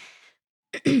prairie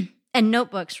and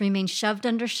notebooks remained shoved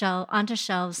onto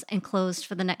shelves and closed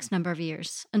for the next number of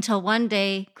years, until one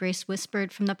day Grace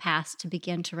whispered from the past to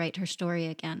begin to write her story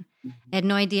again. I had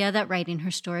no idea that writing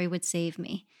her story would save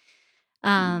me.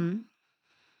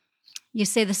 You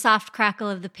say the soft crackle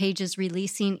of the pages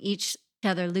releasing each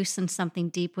other loosened something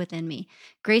deep within me.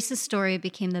 Grace's story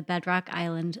became the bedrock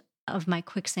island of my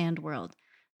quicksand world.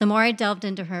 The more I delved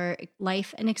into her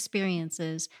life and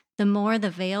experiences, the more the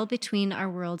veil between our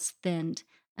worlds thinned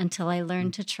until I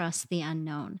learned to trust the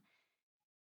unknown.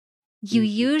 You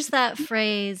use that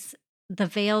phrase, the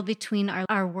veil between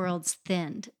our worlds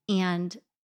thinned, and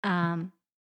that's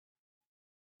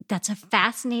a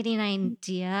fascinating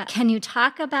idea. Can you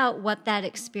talk about what that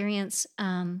experience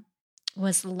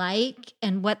was like,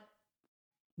 and what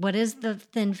is the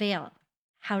thin veil?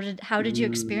 How did you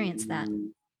experience that?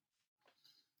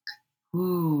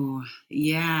 Ooh,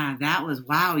 yeah, that was,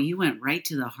 wow. You went right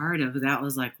to the heart of it. That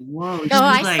was like, whoa. Oh,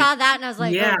 I saw that and I was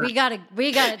like, yeah. Oh,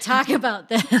 we gotta talk about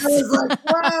this. I was like,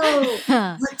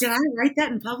 whoa. Like, did I write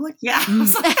that in public? Yeah. Well,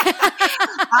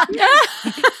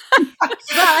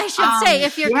 I should say,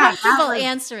 if you're comfortable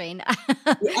answering.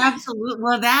 Absolutely.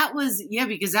 Well, that was,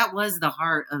 because that was the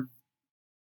heart of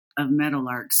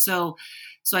Meadowlark. So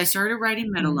I started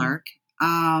writing Meadowlark.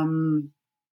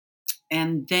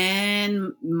 And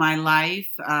then my life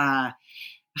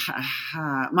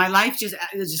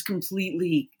just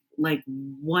completely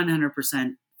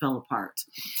 100% fell apart.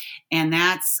 And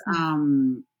that's,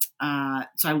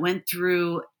 so I went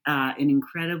through an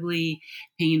incredibly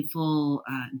painful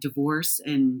divorce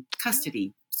and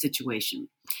custody situation.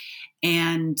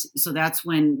 And so that's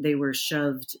when they were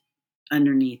shoved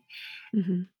underneath.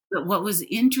 But what was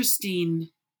interesting,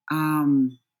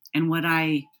 and what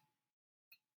I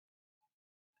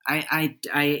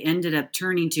ended up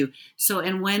turning to. So,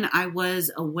 and when I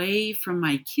was away from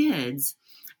my kids,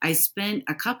 I spent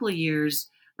a couple of years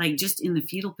like just in the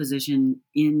fetal position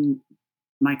in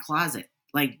my closet,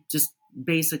 like just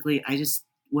basically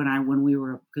when we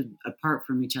were apart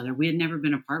from each other. We had never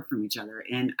been apart from each other,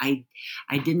 and I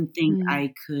didn't think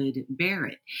I could bear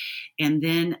it. And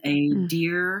then a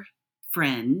dear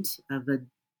friend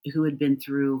who had been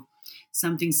through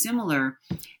something similar,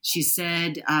 she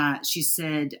said,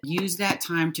 use that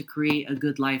time to create a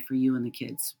good life for you and the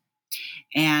kids.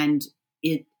 And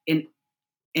it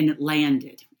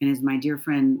landed, and is my dear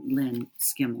friend Lynn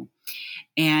Skimmel.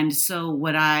 And so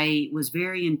what I was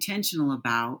very intentional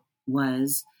about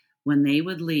was when they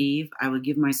would leave, I would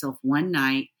give myself one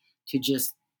night to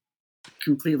just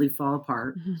completely fall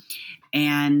apart.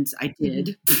 And I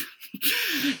did.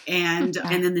 And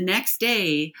then the next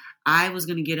day I was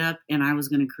going to get up and I was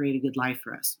going to create a good life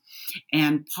for us.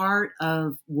 And part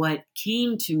of what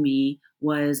came to me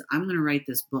was, I'm going to write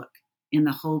this book in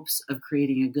the hopes of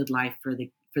creating a good life for the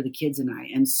kids and I.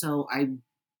 And so I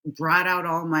brought out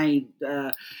all my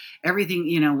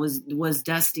everything, was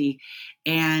dusty,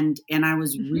 and I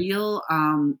was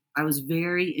I was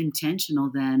very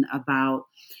intentional then about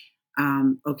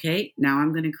okay, now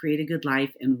I'm going to create a good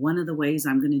life, and one of the ways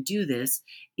I'm going to do this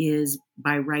is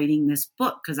by writing this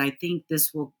book, because I think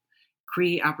this will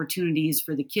create opportunities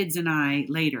for the kids and I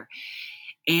later.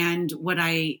 And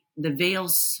the veil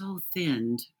so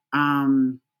thinned,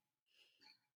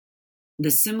 the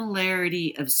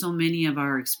similarity of so many of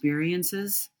our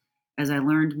experiences as I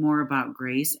learned more about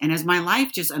grace and as my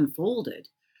life just unfolded.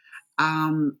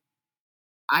 I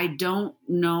don't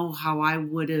know how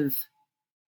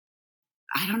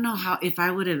if I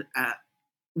would have,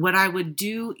 what I would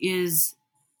do is,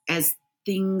 as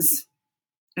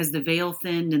the veil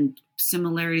thinned and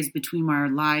similarities between our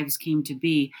lives came to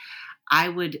be, I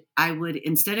would,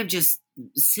 instead of just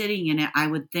sitting in it, I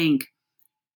would think,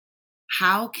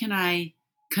 how can I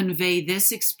convey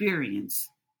this experience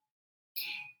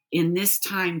in this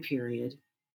time period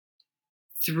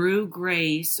through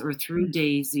Grace or through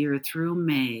Daisy or through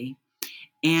May?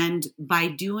 And by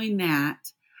doing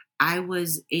that, I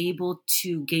was able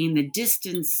to gain the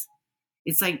distance,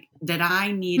 it's like, that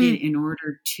I needed in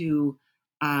order to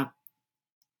live,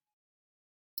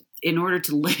 in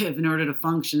order to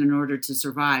function, in order to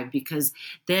survive. Because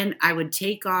then I would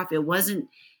take off. It was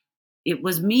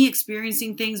me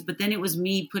experiencing things, but then it was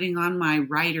me putting on my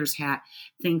writer's hat,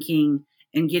 thinking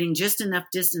and getting just enough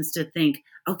distance to think,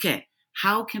 okay,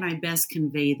 how can I best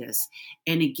convey this?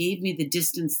 And it gave me the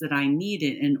distance that I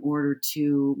needed in order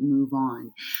to move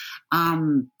on.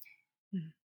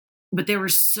 But there were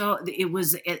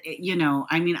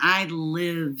I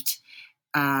lived,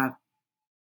 I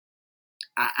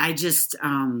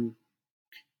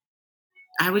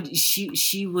would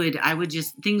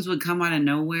just, things would come out of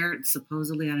nowhere,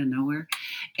 supposedly out of nowhere.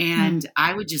 And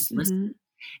I would just listen.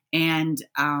 And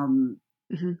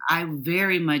I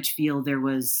very much feel there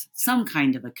was some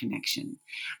kind of a connection,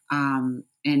 and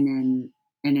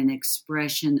an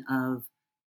expression of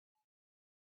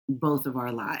both of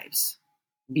our lives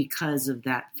because of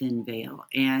that thin veil.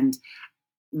 And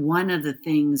one of the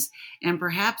things, and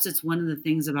perhaps it's one of the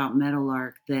things about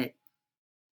Meadowlark that,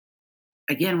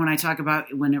 again, when I talk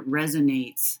about when it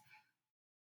resonates,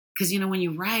 because, when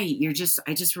you write,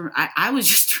 I was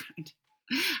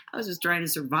just trying to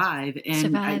survive.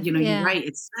 And, you're right.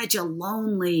 It's such a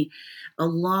lonely,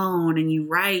 alone, and you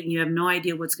write and you have no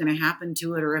idea what's going to happen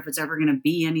to it or if it's ever going to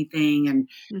be anything, and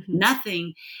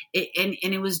nothing. And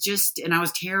it was just, and I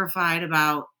was terrified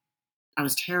about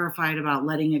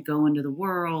letting it go into the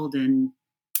world, and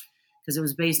because it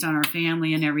was based on our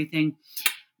family and everything.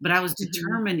 But I was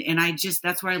determined, and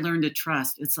that's where I learned to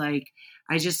trust. It's like,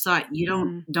 I just thought, you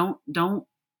don't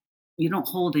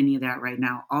hold any of that right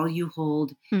now. All you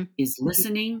hold is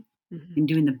listening and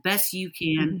doing the best you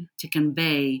can to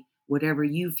convey whatever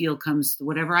you feel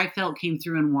whatever I felt came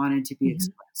through and wanted to be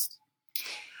expressed.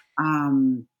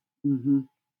 And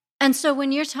so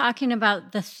when you're talking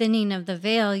about the thinning of the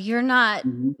veil, you're not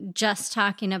just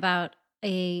talking about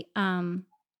a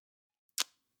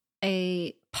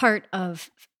part of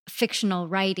fictional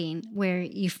writing where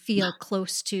you feel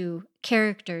close to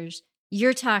characters.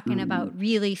 You're talking about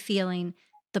really feeling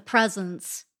the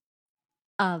presence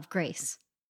of Grace.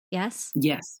 Yes?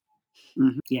 Yes.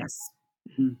 Yes.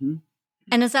 And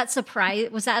was that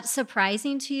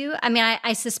surprising to you? I mean,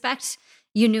 I suspect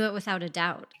you knew it without a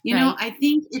doubt. Right? I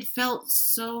think it felt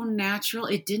so natural.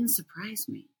 It didn't surprise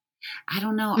me. I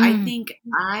don't know. I think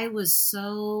I was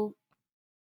so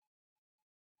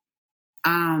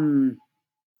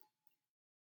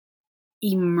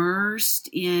immersed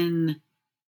in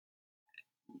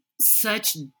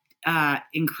such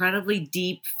incredibly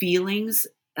deep feelings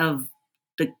the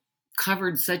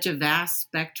covered such a vast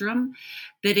spectrum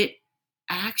that it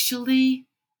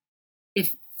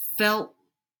felt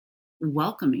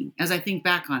welcoming as I think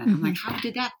back on it. I'm like, how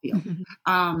did that feel?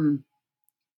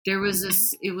 There was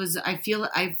this,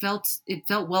 it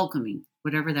felt welcoming,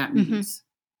 whatever that means.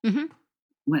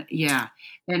 Yeah.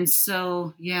 And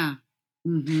so, yeah.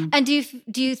 And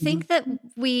do you think that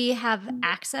we have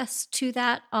access to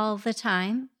that all the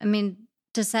time? I mean,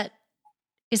 is that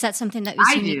something that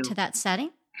was unique to that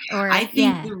setting? Or I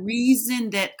think the reason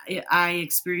that I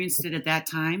experienced it at that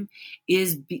time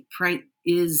is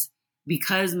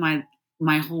because my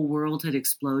whole world had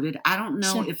exploded. I don't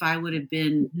know if I would have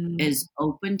been as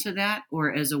open to that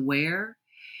or as aware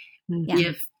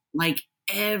if like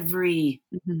every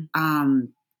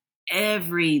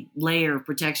layer of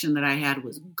protection that I had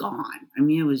was gone. I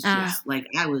mean, it was just like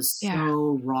I was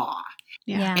so raw.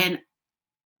 And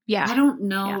I don't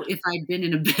know if I'd been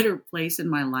in a better place in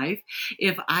my life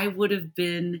if I would have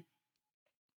been,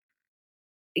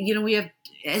 we have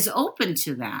as open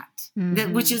to that,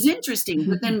 which is interesting.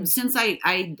 But then since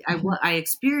I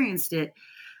experienced it,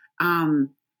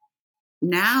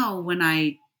 now when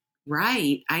I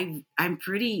write, I'm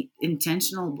pretty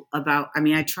intentional about,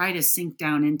 I try to sink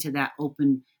down into that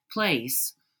open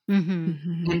place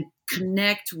and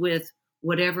connect with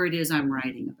whatever it is I'm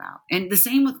writing about. And the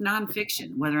same with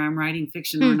nonfiction, whether I'm writing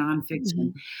fiction or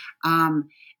nonfiction. And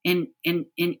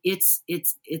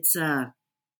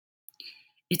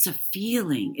it's a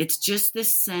feeling. It's just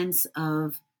this sense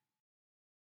of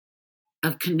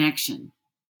connection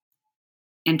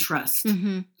and trust.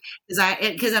 Because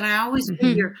I always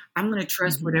figure I'm going to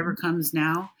trust whatever comes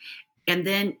now. And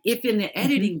then if in the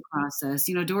editing process,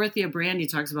 Dorothea Brandy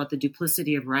talks about the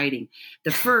duplicity of writing. The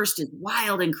first is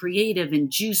wild and creative and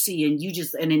juicy and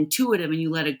intuitive and you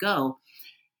let it go.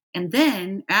 And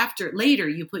then later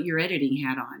you put your editing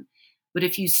hat on. But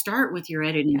if you start with your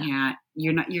editing hat,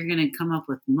 you're going to come up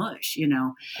with mush,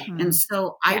 And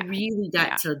so I really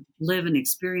got to live and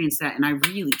experience that. And I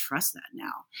really trust that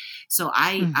now. So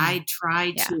I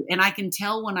try to, and I can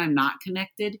tell when I'm not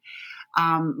connected.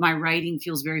 My writing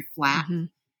feels very flat.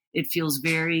 It feels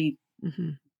very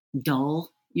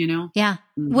dull, Yeah.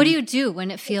 What do you do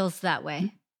when it feels that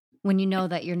way? When you know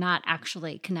that you're not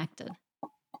actually connected?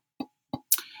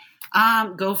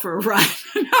 Go for a run.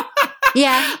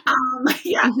 Yeah.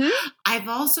 I've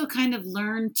also kind of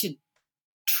learned to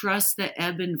trust the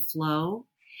ebb and flow.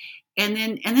 And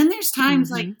then there's times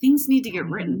like things need to get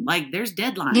written. Like there's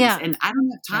deadlines and I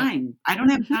don't have time. I don't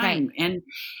have time.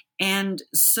 And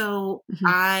so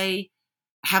I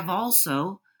have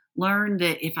also learned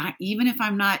that if I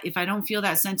don't feel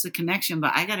that sense of connection,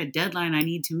 but I got a deadline I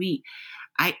need to meet,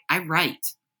 I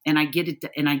write and I get it,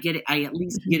 I at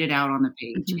least get it out on the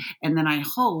page. And then I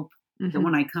hope that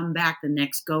when I come back the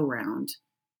next go round,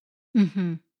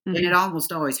 and it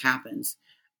almost always happens,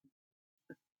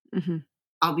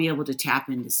 I'll be able to tap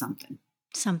into something.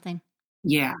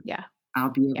 Yeah. I'll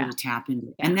be able to tap into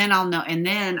it. And then I'll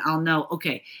know,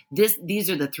 okay, these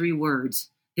are the 3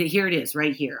 words that here it is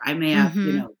right here. I may have,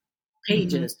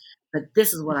 pages, but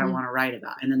this is what I want to write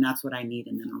about. And then that's what I need.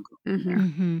 And then I'll go from there.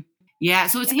 Yeah.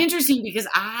 So it's interesting because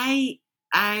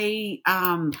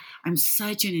I'm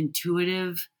such an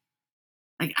intuitive,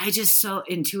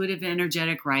 intuitive,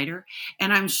 energetic writer.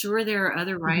 And I'm sure there are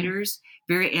other writers,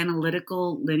 very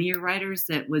analytical, linear writers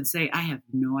that would say, I have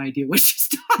no idea what she's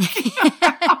talking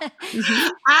about.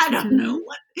 I don't know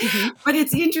what, but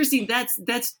it's interesting. That's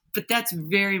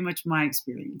very much my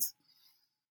experience.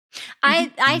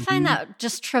 I find that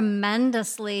just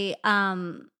tremendously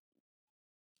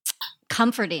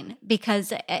comforting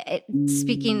because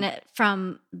speaking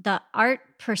from the art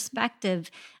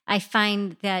perspective, I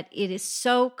find that it is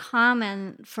so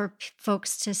common for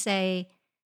folks to say,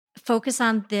 focus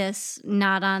on this,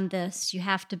 not on this. You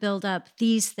have to build up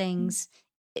these things.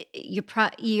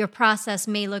 Your process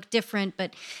may look different,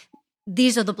 but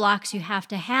these are the blocks you have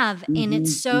to have. And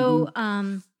it's so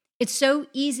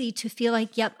easy to feel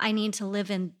like, yep, I need to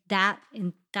live in that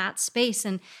space.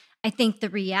 And I think the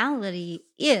reality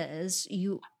is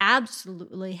you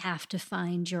absolutely have to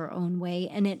find your own way,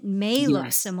 and it may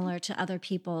look similar to other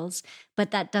people's, but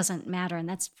that doesn't matter. And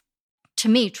that's, to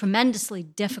me, tremendously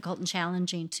difficult and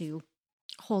challenging to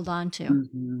hold on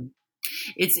to.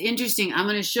 It's interesting. I'm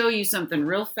going to show you something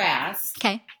real fast.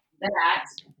 Okay. That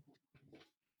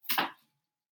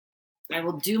I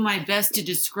will do my best to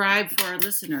describe for our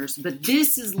listeners, but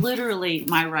this is literally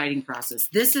my writing process.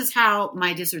 This is how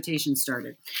my dissertation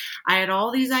started. I had all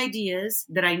these ideas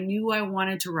that I knew I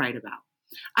wanted to write about.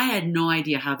 I had no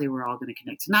idea how they were all going to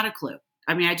connect. Not a clue.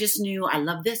 I mean, I just knew I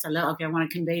love this. I want to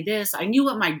convey this. I knew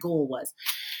what my goal was.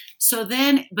 So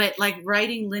then, but like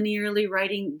linearly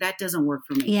writing, that doesn't work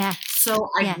for me. Yeah. So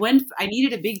I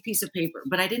needed a big piece of paper,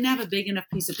 but I didn't have a big enough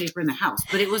piece of paper in the house,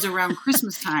 but it was around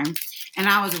Christmas time and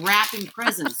I was wrapping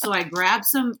presents. So I grabbed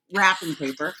some wrapping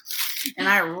paper and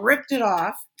I ripped it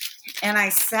off and I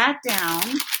sat down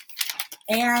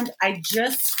and I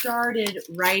just started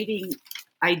writing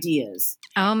ideas.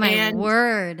 Oh my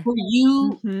word. For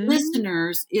you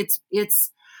listeners, it's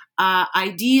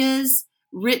ideas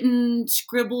written,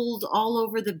 scribbled all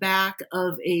over the back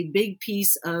of a big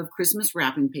piece of Christmas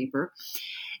wrapping paper.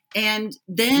 And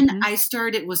then I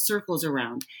started with circles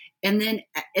around. And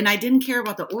I didn't care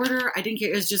about the order. I didn't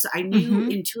care. It was just, I knew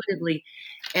intuitively.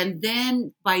 And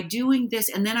then by doing this,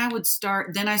 and then I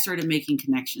started making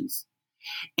connections.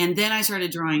 And then I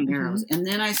started drawing arrows. And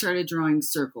then I started drawing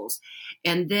circles.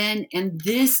 And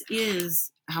this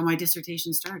is how my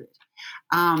dissertation started.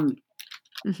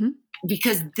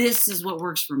 Because this is what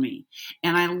works for me.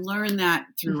 And I learned that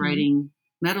through writing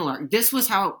Meadowlark. This was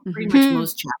how pretty much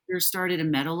most chapters started in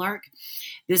Meadowlark.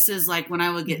 This is like when I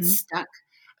would get stuck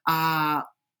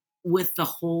with the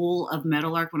whole of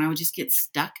Meadowlark, when I would just get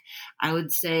stuck, I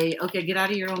would say, okay, get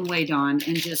out of your own way, Dawn,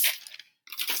 and just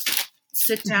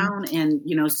sit down and,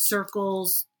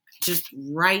 circles, just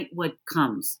write what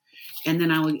comes. And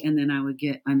then I would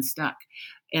get unstuck.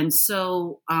 And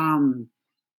so,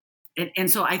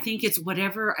 and so I think it's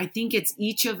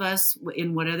each of us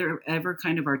in whatever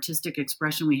kind of artistic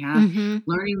expression we have,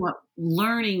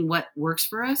 learning what works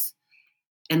for us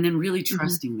and then really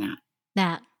trusting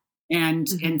that and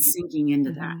sinking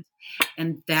into that.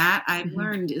 And that I've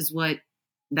learned is what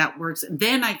that works.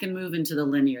 Then I can move into the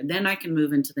linear, then I can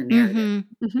move into the narrative.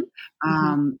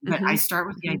 But I start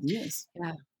with the ideas.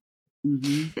 Yeah.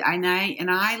 And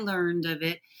I learned of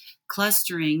it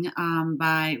clustering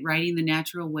by Writing the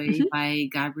Natural Way by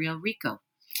Gabrielle Rico.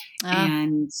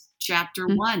 And chapter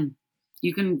 1,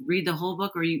 you can read the whole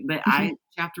book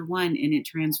chapter 1, and it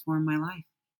transformed my life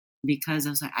because I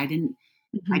was like, I didn't,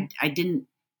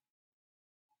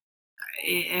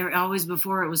 always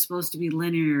before it was supposed to be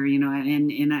linear, and I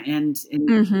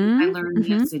learned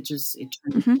this, it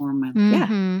transformed my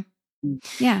life.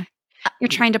 Yeah. You're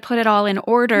trying to put it all in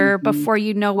order before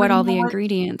you know what all the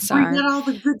ingredients are. You get all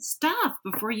the good stuff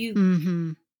before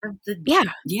you.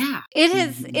 Yeah.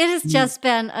 It has just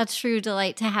been a true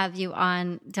delight to have you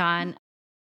on, Dawn.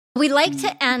 We like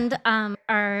to end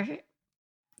our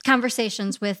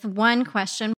conversations with one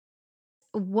question.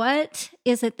 What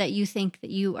is it that you think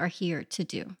that you are here to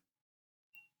do?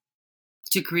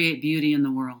 To create beauty in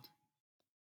the world.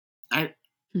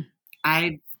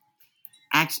 I've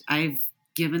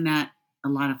given that a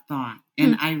lot of thought,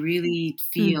 and I really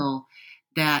feel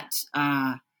that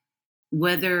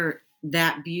whether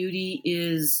that beauty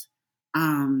is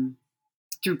through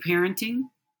parenting,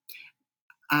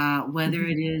 whether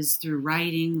it is through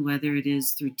writing, whether it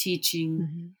is through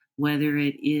teaching, whether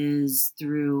it is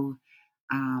through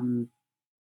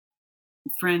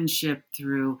friendship,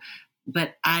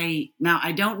 but I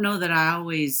don't know that I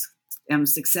always am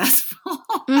successful,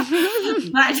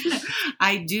 but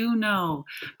I do know,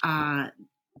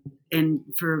 and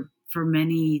for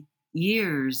many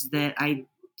years that I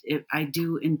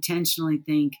do intentionally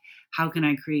think, how can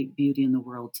I create beauty in the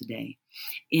world today,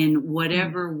 in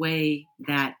whatever way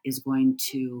that is going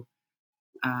to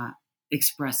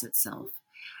express itself.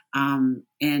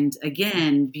 And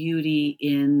again, beauty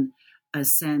in a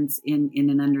sense, in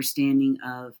an understanding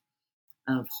of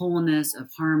wholeness, of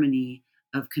harmony,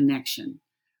 of connection.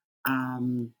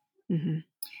 And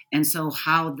so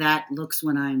how that looks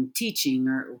when I'm teaching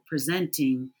or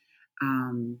presenting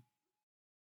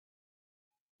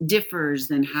differs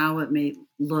than how it may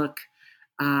look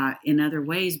in other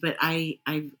ways. But I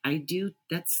do,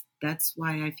 that's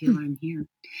why I feel I'm here.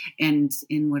 And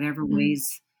in whatever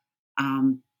ways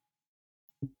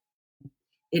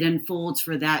it unfolds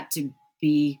for that to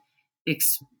be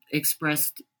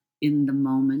expressed in the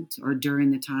moment or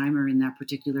during the time or in that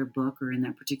particular book or in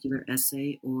that particular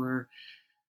essay or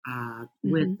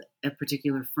with a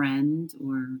particular friend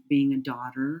or being a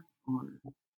daughter or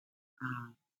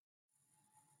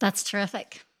that's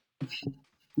terrific.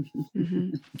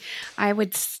 I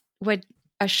would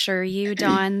assure you,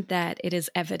 Dawn, that it is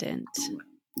evident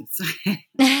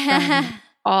from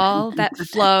all that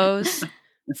flows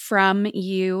from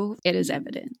you. It is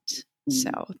evident.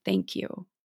 So thank you.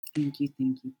 Thank you.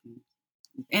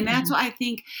 And that's what I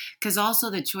think, because also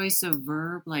the choice of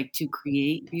verb, like to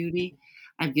create beauty,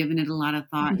 I've given it a lot of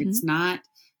thought. It's not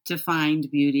to find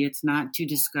beauty. It's not to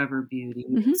discover beauty.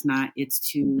 It's not,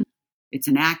 it's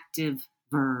an active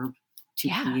verb to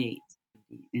create.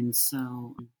 And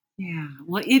so, Yeah.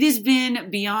 Well, it has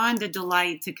been beyond a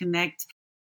delight to connect.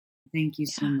 Thank you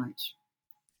so much.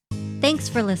 Thanks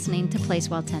for listening to Place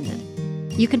Well Tended.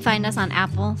 You can find us on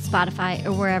Apple, Spotify,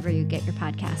 or wherever you get your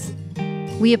podcasts.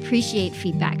 We appreciate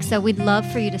feedback, so we'd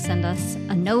love for you to send us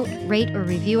a note, rate or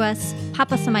review us,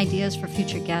 pop us some ideas for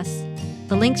future guests.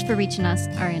 The links for reaching us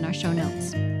are in our show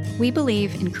notes. We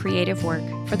believe in creative work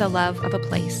for the love of a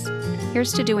place.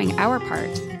 Here's to doing our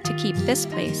part to keep this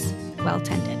place well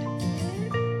tended.